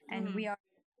 3, and Mm-hmm. we are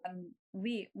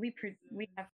we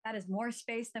have that is more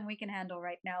space than we can handle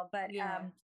right now. But Yeah.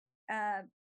 uh,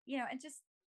 and just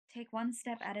take one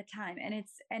step at a time. And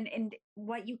and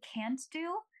what you can't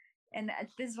do, and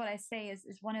this is what I say is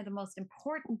one of the most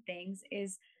important things,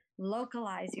 is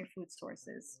localize your food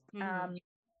sources. Mm-hmm.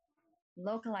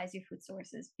 Localize your food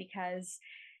sources, because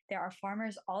there are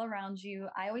farmers all around you.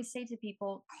 I always say to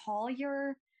people, call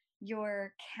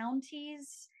your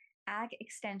county's ag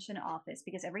extension office,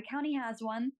 because every county has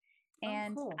one, Oh,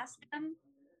 and cool. ask them,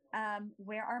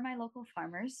 where are my local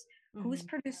farmers? Who's Mm-hmm.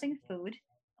 producing food?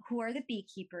 Who are the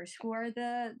beekeepers? Who are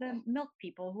the milk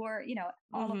people? Who are,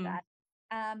 all of Mm-hmm.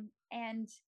 that? And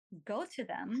go to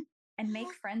them and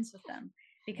make friends with them.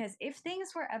 Because if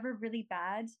things were ever really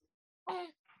bad,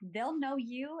 they'll know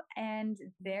you, and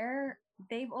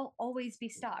they will always be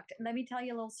stocked. Let me tell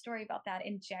you a little story about that.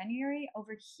 In January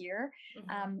over here,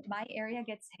 Mm-hmm. my area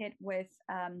gets hit with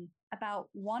about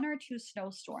 1 or 2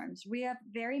 snowstorms. We have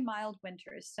very mild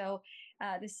winters, so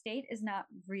the state is not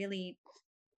really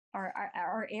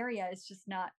our area is just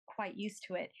not quite used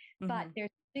to it. But Mm-hmm. there's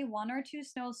only 1 or 2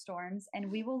 snowstorms,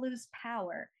 and we will lose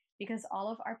power because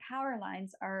all of our power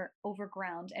lines are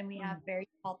overground, and we have very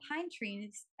tall pine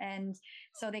trees, and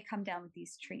so they come down with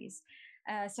these trees.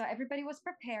 So everybody was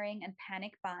preparing and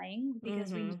panic buying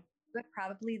because we Mm-hmm. would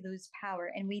probably lose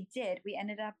power, and we did. We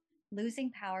ended up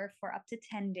losing power for up to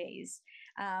 10 days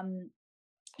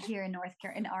here in North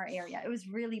Carolina, in our area. It was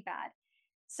really bad.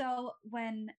 So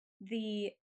when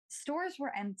the stores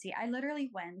were empty, I literally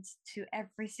went to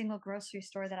every single grocery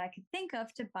store that I could think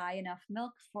of to buy enough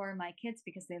milk for my kids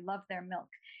because they love their milk.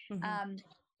 Mm-hmm.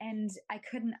 And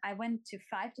I went to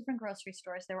 5 different grocery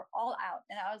stores. They were all out.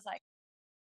 And I was like,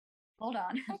 hold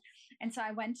on. And so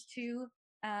I went to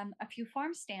a few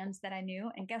farm stands that I knew.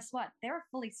 And guess what? They were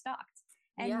fully stocked.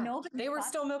 And Yeah. nobody They were thought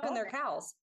still to milking go their there.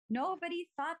 cows. Nobody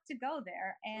thought to go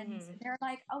there, and Mhm. they're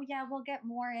like, oh yeah, we'll get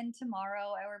more in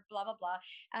tomorrow, or blah blah blah.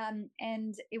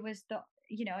 And it was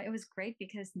it was great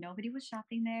because nobody was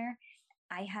shopping there.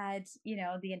 I had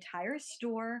the entire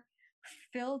store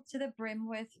filled to the brim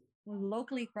with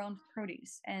locally grown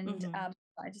produce, and Mhm.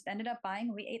 I just ended up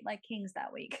buying. We ate like kings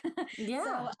that week.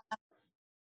 Yeah.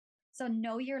 So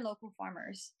know your local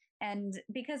farmers, and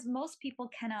because most people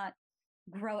cannot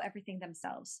grow everything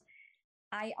themselves.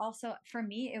 For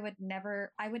me, I would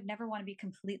never want to be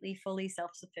completely, fully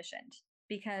self-sufficient,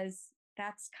 because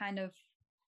that's kind of,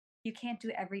 you can't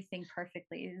do everything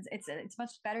perfectly. It's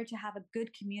much better to have a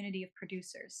good community of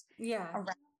producers Yeah.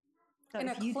 around. So In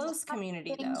a if you do close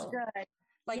community, things though, good,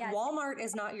 like yes, Walmart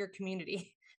is not your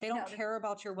community. They no, don't care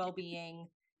about your well-being.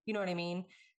 You know what I mean?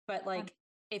 But um, like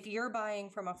if you're buying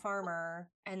from a farmer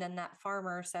and then that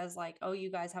farmer says like, "Oh, you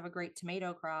guys have a great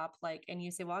tomato crop," like, and you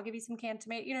say, "Well, I'll give you some canned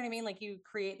tomato." You know what I mean? Like you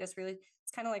create this really,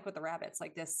 it's kind of like with the rabbits,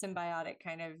 like this symbiotic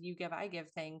kind of you give, I give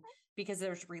thing, because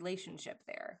there's relationship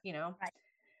there, you know? right.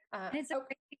 And it's a Oh,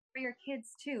 great thing for your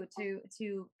kids too,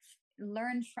 to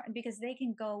learn from, because they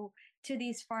can go to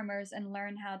these farmers and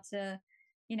learn how to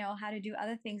do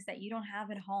other things that you don't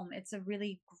have at home. It's a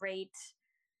really great,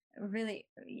 really,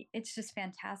 it's just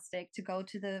fantastic to go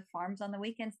to the farms on the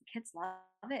weekends. The kids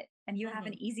love it, and you have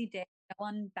an mhm. easy day no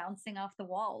one bouncing off the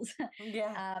walls.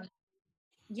 Yeah. um,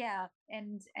 yeah,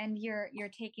 and you're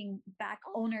taking back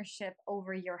ownership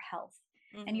over your health,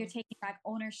 and you're Hmm. taking back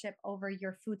ownership over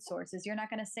your food sources. You're not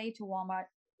going to say to Walmart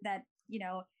that,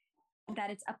 that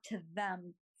it's up to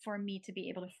them for me to be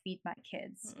able to feed my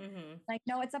kids. Hmm. Like,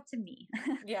 no, it's up to me.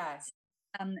 Yeah.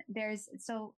 There's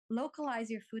so localize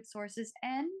your food sources,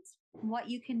 and what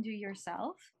you can do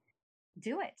yourself,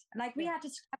 do it. Like, we Yeah. had to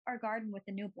scrap our garden with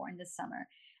the newborn this summer.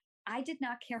 I did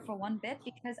not care for one bit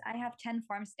because I have 10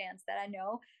 farm stands that I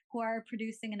know who are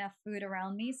producing enough food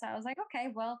around me. So I was like, okay,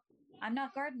 well, I'm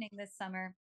not gardening this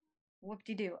summer. Whoop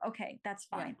de doo. Okay, that's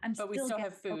Yeah. fine. I'm But we still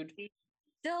have food.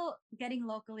 still getting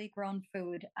locally grown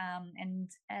food.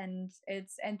 And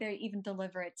they even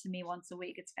deliver it to me once a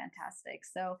week. It's fantastic.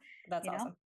 So, That's you know,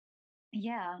 awesome.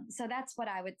 yeah. So that's what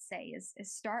I would say is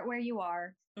start where you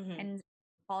are, Hmm. and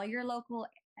call your local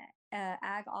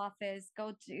ag office,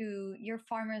 go to your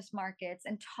farmers markets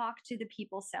and talk to the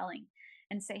people selling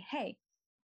and say, hey,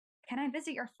 can I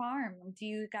visit your farm? Do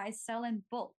you guys sell in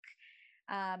bulk?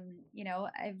 I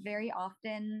very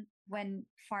often, when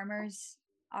farmers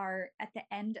are at the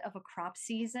end of a crop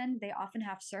season, they often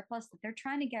have surplus that they're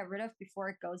trying to get rid of before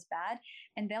it goes bad,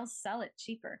 and they'll sell it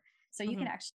cheaper. So you can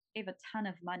actually save a ton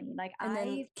of money. Like, And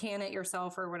then can it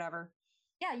yourself or whatever.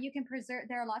 yeah, you can preserve.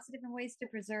 There are lots of different ways to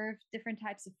preserve different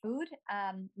types of food.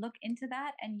 Look into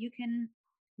that, and you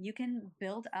can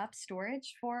build up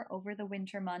storage for over the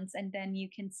winter months, and then you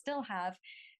can still have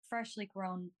freshly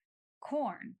grown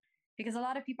corn, because a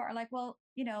lot of people are like, well,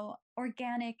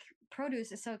 organic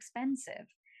produce is so expensive.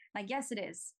 Like, yes, it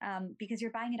is, because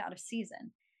you're buying it out of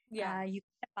season. Yeah. You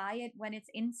buy it when it's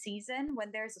in season,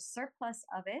 when there's a surplus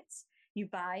of it. You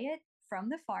buy it from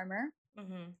the farmer.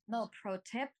 Hmm. Little pro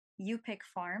tip: you pick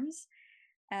farms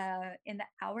in the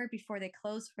hour before they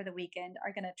close for the weekend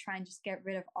are going to try and just get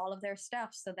rid of all of their stuff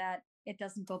so that it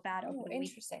doesn't go bad over the week.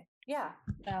 Interesting. Yeah.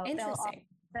 So Interesting.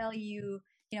 they'll sell you,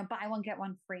 buy one get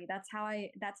one free. That's how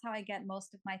I get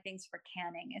most of my things for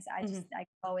canning. Is I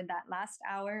go in that last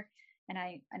hour, and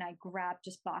I grab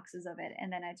just boxes of it,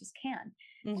 and then I just can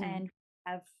and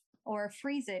have, or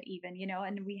freeze it even,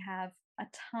 and we have a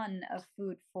ton of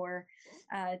food for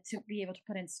to be able to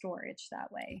put in storage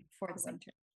that way for the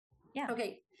winter. Yeah.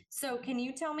 Okay. So can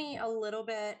you tell me a little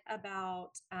bit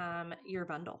about your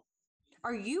bundle?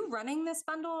 Are you running this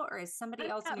bundle, or is somebody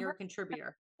else in your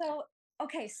contributor? So,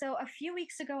 okay. So a few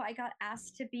weeks ago, I got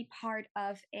asked to be part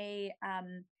of a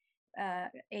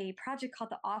project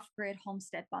called the Off Grid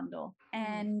Homestead Bundle.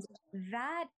 And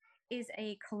that is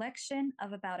a collection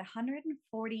of about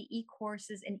 140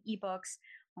 e-courses and ebooks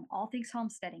on all things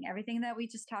homesteading, everything that we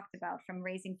just talked about, from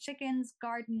raising chickens,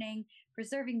 gardening,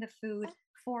 preserving the food,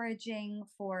 foraging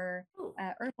for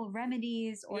herbal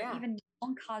remedies, or even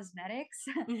home cosmetics.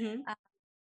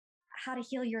 How to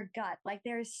heal your gut. Like,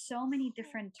 there's so many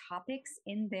different topics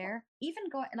in there, even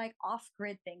going like off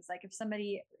grid things. Like, if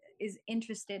somebody is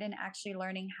interested in actually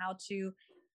learning how to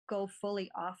go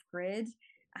fully off grid,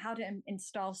 how to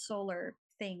install solar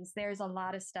things, there's a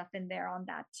lot of stuff in there on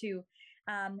that too.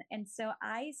 And so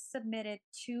I submitted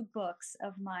 2 books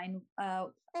of mine,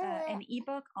 an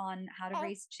ebook on how to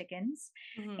raise chickens,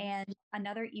 and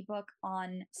another ebook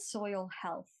on soil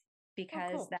health,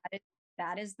 because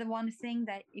that is the one thing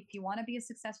that, if you want to be a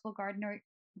successful gardener,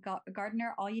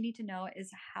 all you need to know is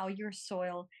how your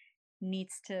soil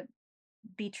needs to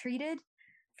be treated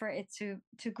for it to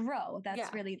grow.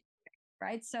 That's really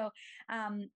right. So,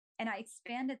 and I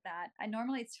expanded that.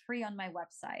 Normally it's free on my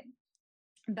website,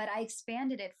 but I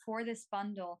expanded it for this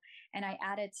bundle, and I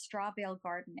added straw bale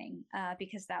gardening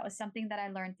because that was something that I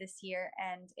learned this year,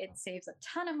 and it saves a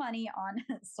ton of money on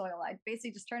soil. I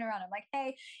basically just turn around. I'm like,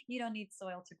 hey, you don't need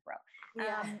soil to grow.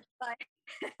 Yeah.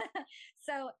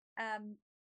 So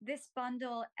this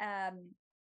bundle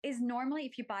is normally,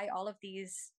 if you buy all of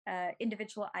these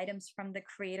individual items from the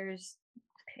creators'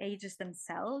 pages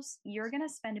themselves, you're going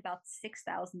to spend about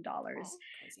 $6,000,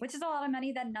 which is a lot of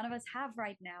money that none of us have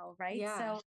right now, right? Yeah.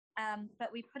 So,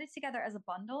 but we put it together as a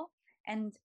bundle,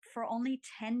 and for only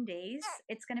 10 days,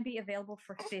 it's going to be available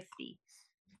for 50.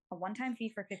 A one-time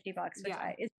fee for $50, which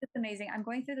is just amazing. I'm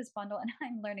going through this bundle and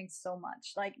I'm learning so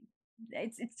much. Like,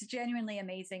 it's genuinely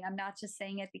amazing. I'm not just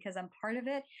saying it because I'm part of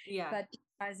it, but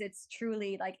because it's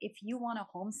truly, like, if you want to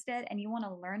homestead and you want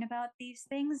to learn about these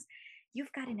things,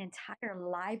 you've got an entire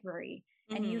library,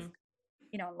 and you've,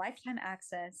 lifetime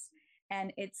access.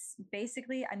 And it's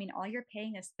basically, I mean, all you're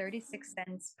paying is 36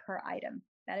 cents per item.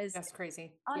 That's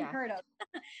crazy. Unheard of.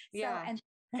 And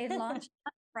it launched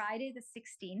on Friday the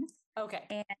 16th. Okay.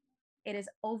 And it is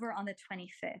over on the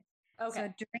 25th. Okay. So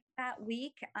during that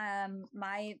week,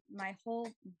 my whole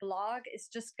blog is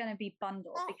just going to be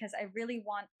bundled because I really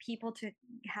want people to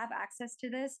have access to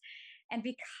this. And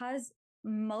because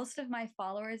most of my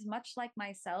followers, much like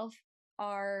myself,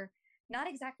 are not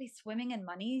exactly swimming in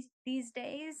money these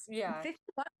days, Yeah. $50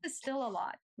 is still a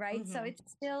lot, right? So Mhm.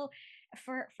 it's still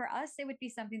for us, it would be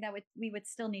something that we would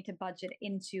still need to budget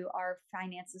into our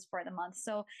finances for the month.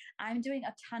 So I'm doing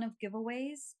a ton of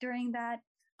giveaways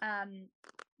um,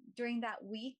 during that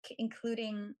week,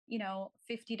 including, you know,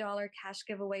 $50 cash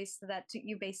giveaways so that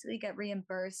you basically get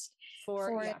reimbursed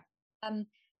for it. Yeah.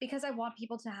 Because I want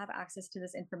people to have access to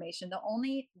this information. The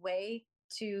only way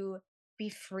to be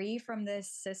free from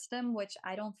this system, which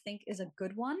I don't think is a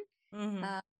good one,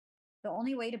 Mhm. the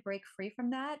only way to break free from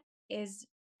that is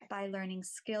by learning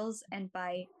skills and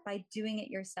by doing it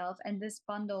yourself. And this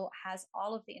bundle has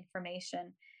all of the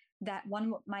information that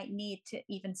one might need to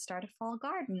even start a fall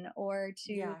garden or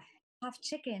to Yeah. have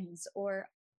chickens or,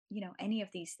 you know, any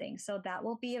of these things. So that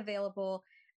will be available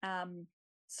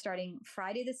starting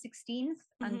Friday the 16th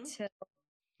Mhm. until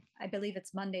I believe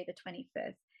it's Monday the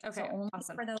 25th. So Okay. only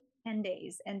Awesome. for those 10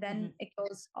 days. And then Mhm. it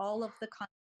goes, all of the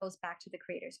content goes back to the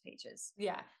creators pages.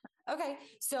 Yeah. Okay.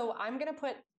 So I'm going to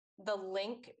put the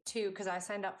link to, because I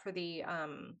signed up for the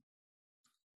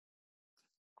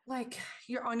like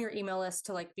you're on your email list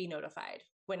to like be notified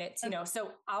when it's, you know,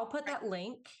 so I'll put that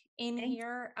link in Thank you.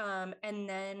 here. And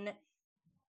then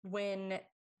when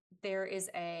there is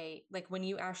like when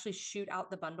you actually shoot out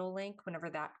the bundle link, whenever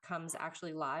that comes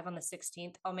actually live on the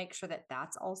 16th, I'll make sure that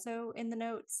that's also in the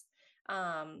notes.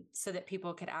 So that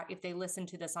people could act, if they listen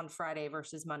to this on Friday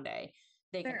versus Monday,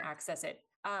 they can Sure. access it.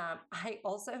 I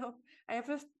have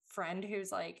a friend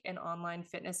who's like an online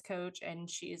fitness coach, and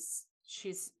she's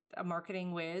a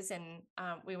marketing whiz. And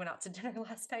we went out to dinner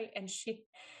last night, and she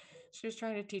was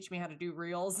trying to teach me how to do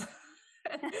reels.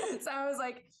 So I was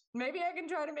like, maybe I can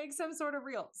try to make some sort of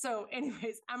reel. So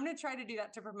anyways, I'm going to try to do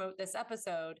that to promote this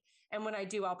episode. And when I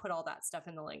do, I'll put all that stuff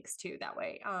in the links too, that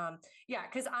way. Yeah,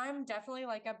 because I'm definitely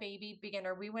like a baby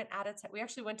beginner. We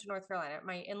actually went to North Carolina.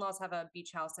 My in-laws have a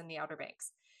beach house in the Outer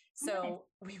Banks. So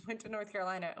we went to North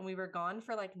Carolina, and we were gone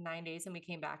for like 9 days, and we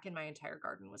came back and my entire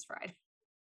garden was fried.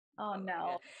 Oh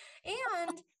no.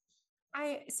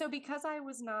 And so because I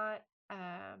was not,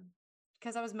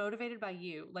 because I was motivated by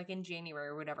you, like in January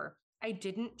or whatever, I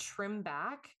didn't trim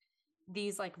back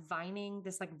this like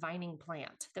vining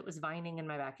plant that was vining in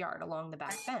my backyard along the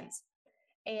back fence.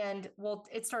 And well,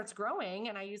 it starts growing,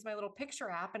 and I use my little picture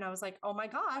app, and I was like, oh my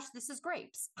gosh, this is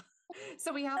grapes.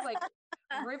 So we have like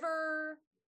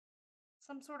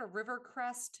some sort of river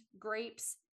crest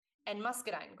grapes and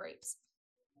muscadine grapes.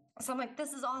 So I'm like,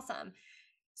 this is awesome.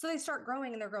 So they start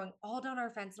growing, and they're growing all down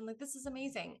our fence. I'm like, this is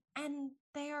amazing. And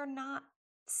they are not,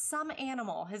 some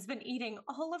animal has been eating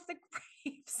all of the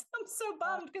grapes. I'm so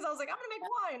bummed because I was like, I'm going to make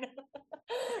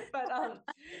wine.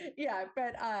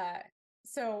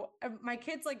 So my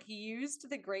kids like used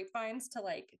the grapevines to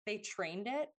like, they trained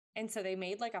it. And so they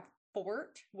made like a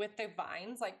fort with the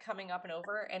vines like coming up and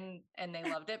over, and they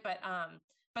loved it. But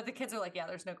the kids are like, yeah,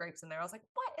 there's no grapes in there. I was like,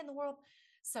 what in the world?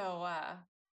 So,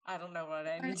 I don't know what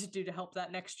I need to do to help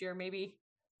that next year. Maybe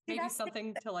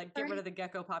something to like get rid of the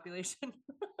gecko population.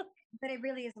 But it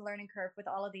really is a learning curve with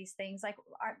all of these things. Like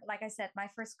I said, my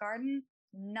first garden,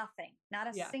 nothing, not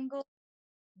a single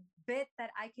bit that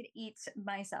I could eat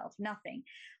myself, nothing.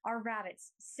 Our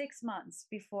rabbits, 6 months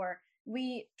before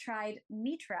we tried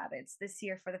meat rabbits this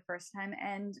year for the first time,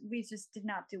 and we just did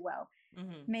not do well.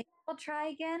 Mm-hmm. Maybe we'll try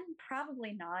again.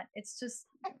 Probably not. It's just,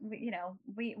 you know,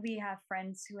 we have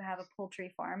friends who have a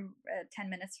poultry farm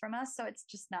 10 minutes from us, so it's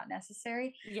just not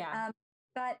necessary. Yeah.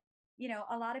 But you know,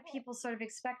 a lot of people sort of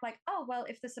expect like, oh, well,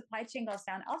 if the supply chain goes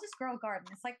down, I'll just grow a garden.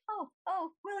 It's like, oh,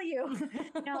 will you?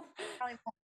 No, probably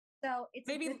won't. So it's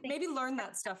maybe learn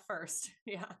that stuff first.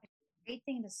 Yeah. Great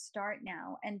thing to start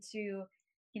now, and to,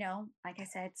 you know, like I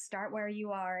said, start where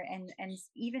you are, and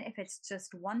even if it's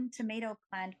just one tomato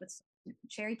plant with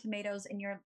cherry tomatoes in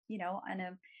your, you know, on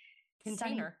a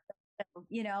container,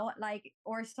 you know, like,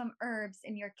 or some herbs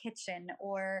in your kitchen,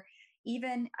 or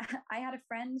even I had a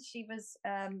friend, she's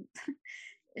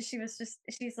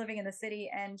living in the city,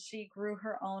 and she grew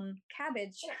her own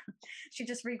cabbage. She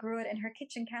just regrew it in her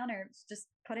kitchen counter, just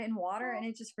put it in water, and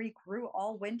it just regrew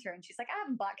all winter. And she's like, I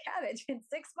haven't bought cabbage in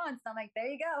 6 months. I'm like, there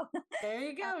you go. There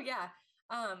you go. Yeah.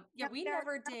 We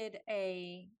never did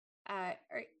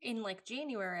in like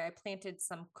January, I planted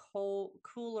some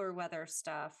cooler weather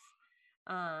stuff.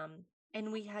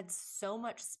 And we had so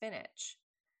much spinach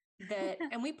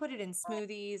and we put it in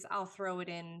smoothies. I'll throw it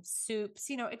in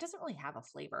soups. You know, it doesn't really have a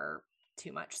flavor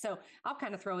too much. So I'll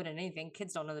kind of throw it in anything.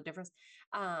 Kids don't know the difference.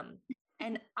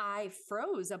 And I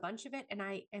froze a bunch of it and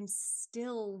I am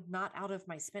still not out of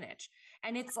my spinach.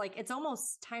 And it's like, it's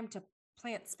almost time to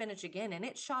plant spinach again. And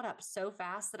it shot up so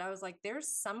fast that I was like, there's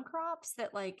some crops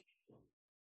that like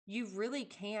you really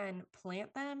can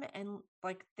plant them and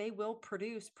like they will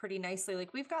produce pretty nicely.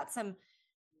 Like we've got some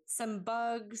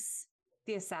bugs,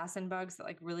 the assassin bugs that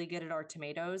like really get at our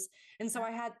tomatoes. And so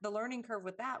I had the learning curve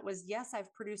with that was, yes,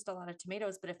 I've produced a lot of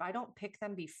tomatoes, but if I don't pick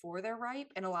them before they're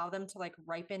ripe and allow them to like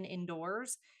ripen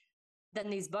indoors,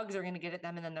 then these bugs are going to get at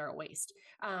them and then they're a waste.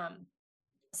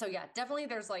 So yeah, definitely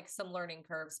there's like some learning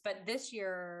curves, but this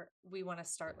year we want to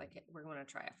start like we're going to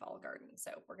try a fall garden.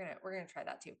 So we're going to try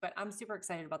that too. But I'm super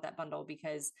excited about that bundle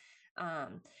because I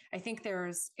think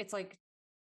it's like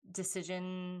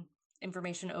decision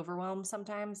information overwhelm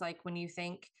sometimes, like when you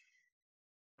think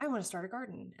I want to start a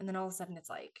garden and then all of a sudden it's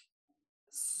like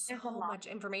so much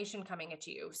information coming at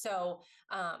you. So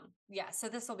so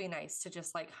this will be nice to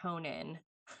just like hone in.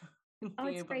 Oh,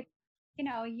 it's great. You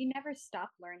know, you never stop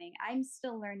learning. I'm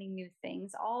still learning new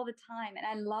things all the time. And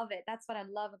I love it. That's what I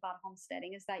love about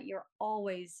homesteading is that you're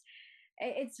always,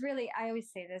 it's really, I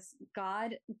always say this,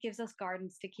 God gives us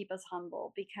gardens to keep us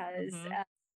humble because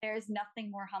there's nothing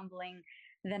more humbling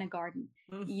than a garden.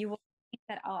 You will think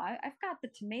that, oh, I've got the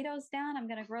tomatoes down. I'm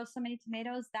going to grow so many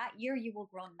tomatoes. That year you will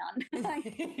grow none.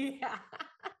 Yeah.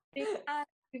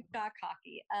 We've got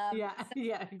cocky.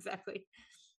 Yeah, exactly.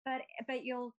 But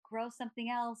you'll grow something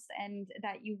else and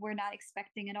that you were not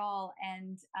expecting at all.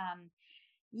 And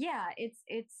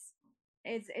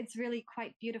it's really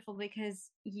quite beautiful because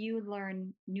you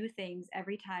learn new things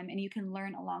every time and you can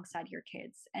learn alongside your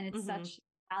kids. And it's such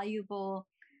valuable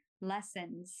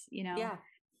lessons, you know,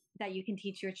 that you can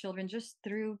teach your children just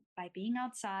by being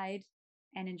outside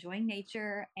and enjoying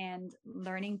nature and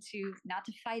learning to not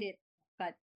to fight it,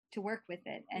 but to work with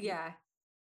it. And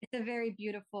it's a very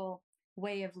beautiful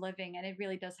way of living. And it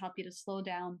really does help you to slow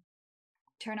down,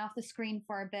 turn off the screen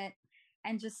for a bit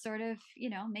and just sort of, you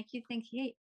know, make you think,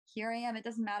 hey, here I am. It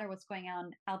doesn't matter what's going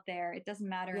on out there. It doesn't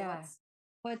matter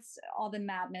what's all the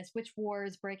madness, which war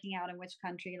is breaking out in which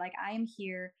country. Like I am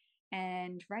here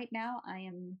and right now I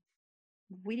am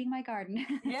weeding my garden.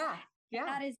 Yeah.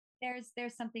 That is,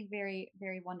 there's something very,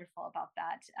 very wonderful about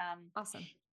that. Awesome.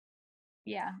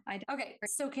 Yeah. Okay.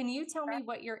 So can you tell me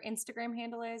what your Instagram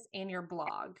handle is and your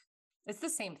blog? It's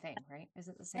the same thing, right? Is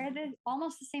it the same? They're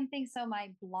almost the same thing. So my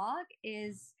blog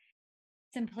is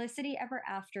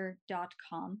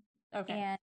simplicityEverAfter.com. Okay.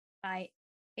 And my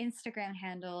Instagram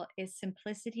handle is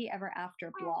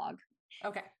simplicityEverAfterblog.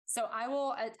 Okay. So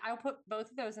I'll put both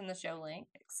of those in the show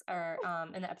links or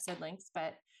in the episode links.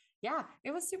 But yeah, it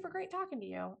was super great talking to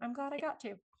you. I'm glad I got to.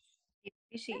 I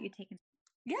appreciate you taking.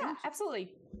 Yeah,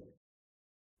 absolutely.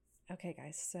 Okay,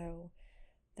 guys. So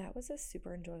that was a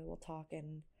super enjoyable talk.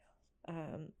 And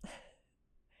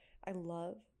I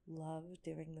love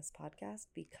doing this podcast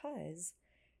because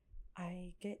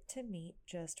I get to meet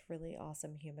just really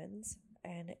awesome humans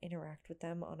and interact with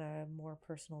them on a more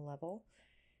personal level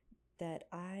that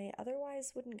I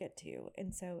otherwise wouldn't get to.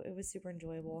 And so it was super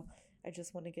enjoyable. I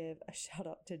just want to give a shout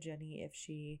out to Jenny if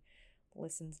she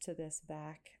listens to this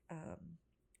back.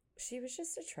 She was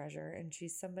just a treasure, and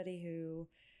she's somebody who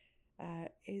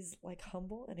is like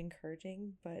humble and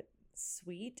encouraging, but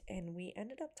sweet. And we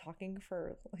ended up talking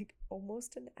for like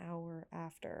almost an hour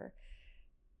after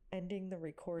ending the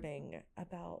recording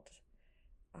about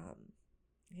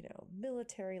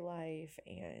military life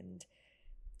and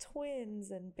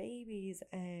twins and babies.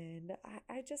 And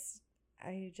I just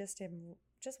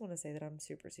want to say that I'm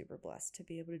super, super blessed to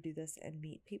be able to do this and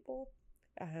meet people,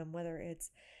 whether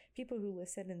it's people who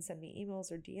listen and send me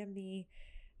emails or DM me,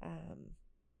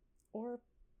 or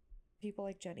people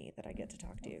like Jenny that I get to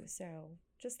talk to. So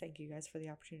just thank you guys for the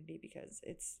opportunity because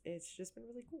it's just been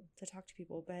really cool to talk to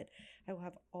people. But I will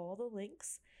have all the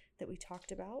links that we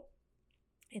talked about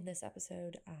in this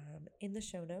episode in the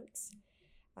show notes.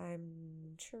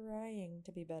 I'm trying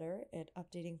to be better at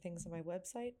updating things on my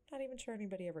website. Not even sure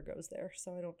anybody ever goes there,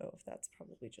 so I don't know if that's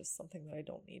probably just something that I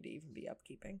don't need to even be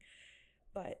upkeeping.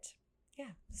 But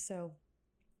yeah, so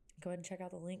go ahead and check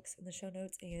out the links in the show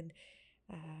notes and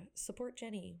support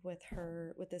Jenny with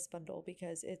this bundle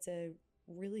because it's a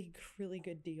really, really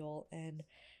good deal. And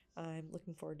I'm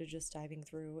looking forward to just diving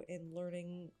through and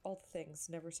learning all the things,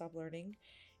 never stop learning,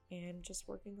 and just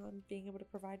working on being able to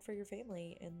provide for your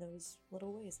family in those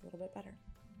little ways a little bit better.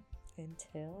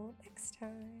 Until next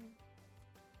time.